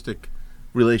course. opportunistic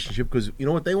relationship because you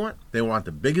know what they want? They want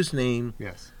the biggest name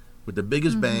Yes. with the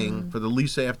biggest bang for the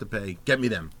least they have to pay. Get me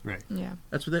them. Right. Yeah.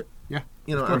 That's what they. Yeah.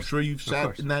 I'm course. sure you've Of sat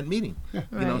course. in that meeting. Yeah.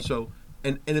 Right. So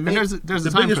and it may, there's a the time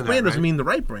biggest for that, brand doesn't right? mean the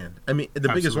right brand. I mean, the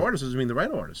biggest Absolutely. artist doesn't mean the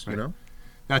right artist. Right. You know.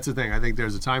 That's the thing. I think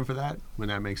there's a time for that when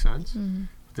that makes sense.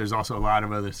 But there's also a lot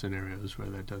of other scenarios where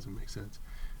that doesn't make sense.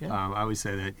 Yeah. I always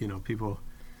say that people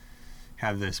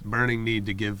have this burning need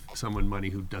to give someone money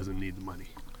who doesn't need the money.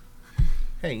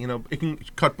 Hey, it can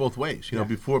cut both ways. Yeah.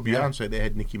 Before Yeah. Beyonce, they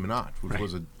had Nicki Minaj, which Right.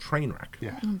 was a train wreck.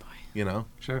 Yeah. Oh boy.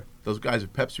 Sure. Those guys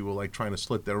at Pepsi were like trying to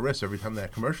slit their wrists every time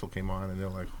that commercial came on, and they're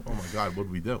like, "Oh my God, what do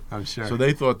we do?" I'm sure. So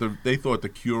they thought the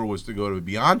cure was to go to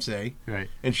Beyonce, Right.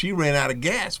 and she ran out of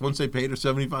gas once they paid her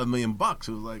 $75 million. It was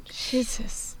like,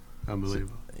 Jesus.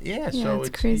 Unbelievable. yeah. Yeah, So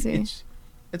it's crazy.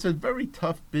 It's a very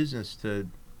tough business to.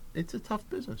 It's a tough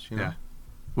business, Yeah.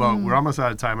 Well, we're almost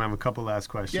out of time. I have a couple last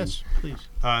questions. Yes, please.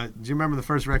 Do you remember the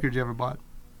first record you ever bought?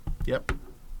 Yep.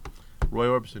 Roy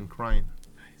Orbison, Crying.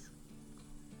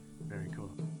 Very cool.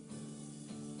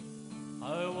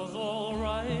 I was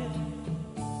alright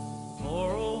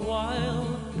for a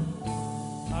while.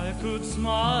 I could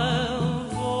smile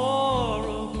for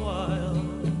a while.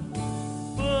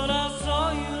 But I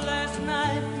saw you last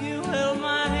night. You held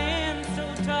my hand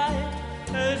so tight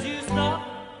as you stopped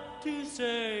to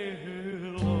say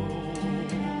hello.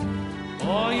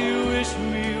 Oh, you wish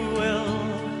me well.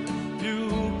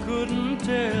 You couldn't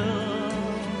tell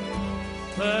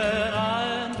that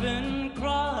I'd been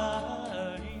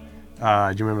crying. Do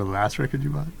you remember the last record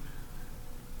you bought?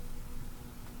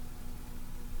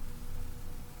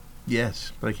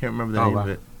 Yes, but I can't remember the Oh, name wow. of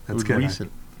it. That's it was good.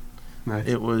 recent. Nice.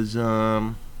 It was it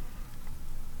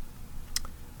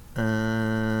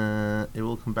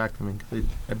will come back to me 'cause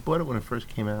I bought it when it first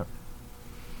came out.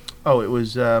 Oh, it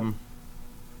was The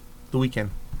Weeknd.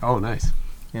 Oh, nice.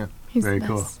 He's Very the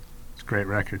cool. best. It's a great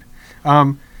record.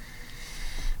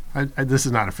 This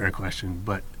is not a fair question,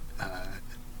 but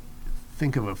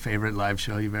think of a favorite live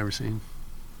show you've ever seen.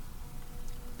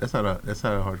 That's not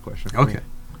a hard question. For me. Okay.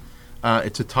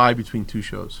 It's a tie between two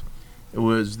shows. It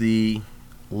was the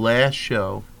last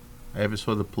show I ever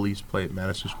saw the Police play at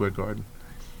Madison Square Garden.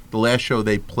 The last show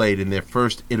they played in their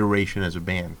first iteration as a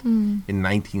band in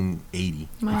 1980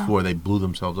 Wow. before they blew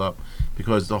themselves up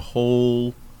because the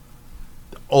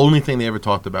only thing they ever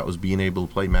talked about was being able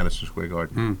to play Madison Square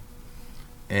Garden.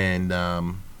 And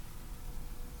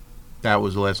that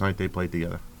was the last night they played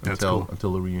together That's until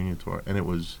cool. the reunion tour, and it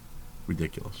was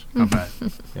ridiculous. Not bad.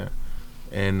 Yeah,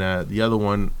 and the other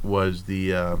one was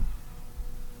the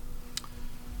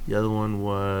The other one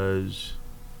was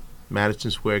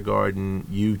Madison Square Garden,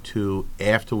 U2,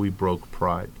 after we broke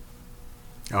Pride.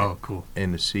 Oh, cool.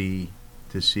 And to see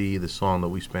the song that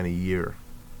we spent a year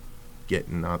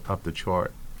getting up the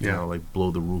chart, you know, like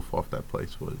blow the roof off that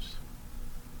place was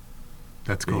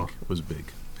That's big. cool. It was big.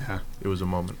 Yeah. It was a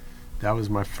moment. That was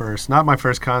my first, not my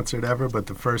first concert ever, but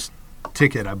the first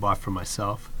ticket I bought for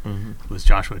myself was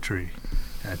Joshua Tree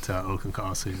at Oakland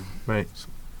Coliseum. Right.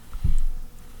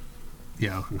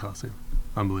 Yeah, Oakland Coliseum.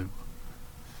 Unbelievable.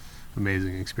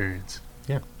 Amazing experience.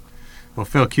 Yeah. Well,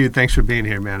 Phil Q, thanks for being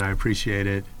here, man. I appreciate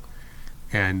it.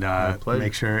 And My pleasure.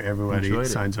 make sure everybody Enjoyed it.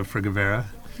 signs up for Guevara.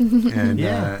 And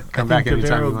come back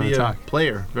anytime you want to talk.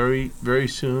 Player very, very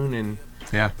soon, and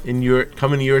Yeah.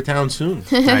 coming to your town soon.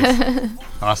 Nice.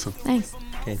 Awesome. Nice.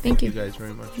 Okay, Thank you. guys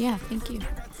very much. Yeah, thank you.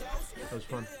 That was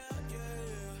fun.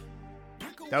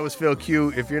 That was Phil Q.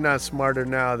 If you're not smarter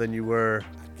now than you were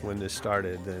when this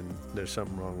started, then there's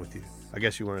something wrong with you. I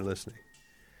guess you weren't listening.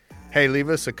 Hey, leave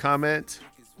us a comment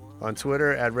on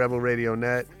Twitter at Rebel Radio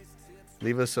Net.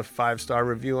 Leave us a 5-star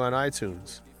review on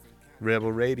iTunes,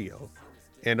 Rebel Radio.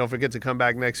 And don't forget to come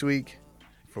back next week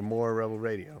for more Rebel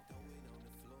Radio.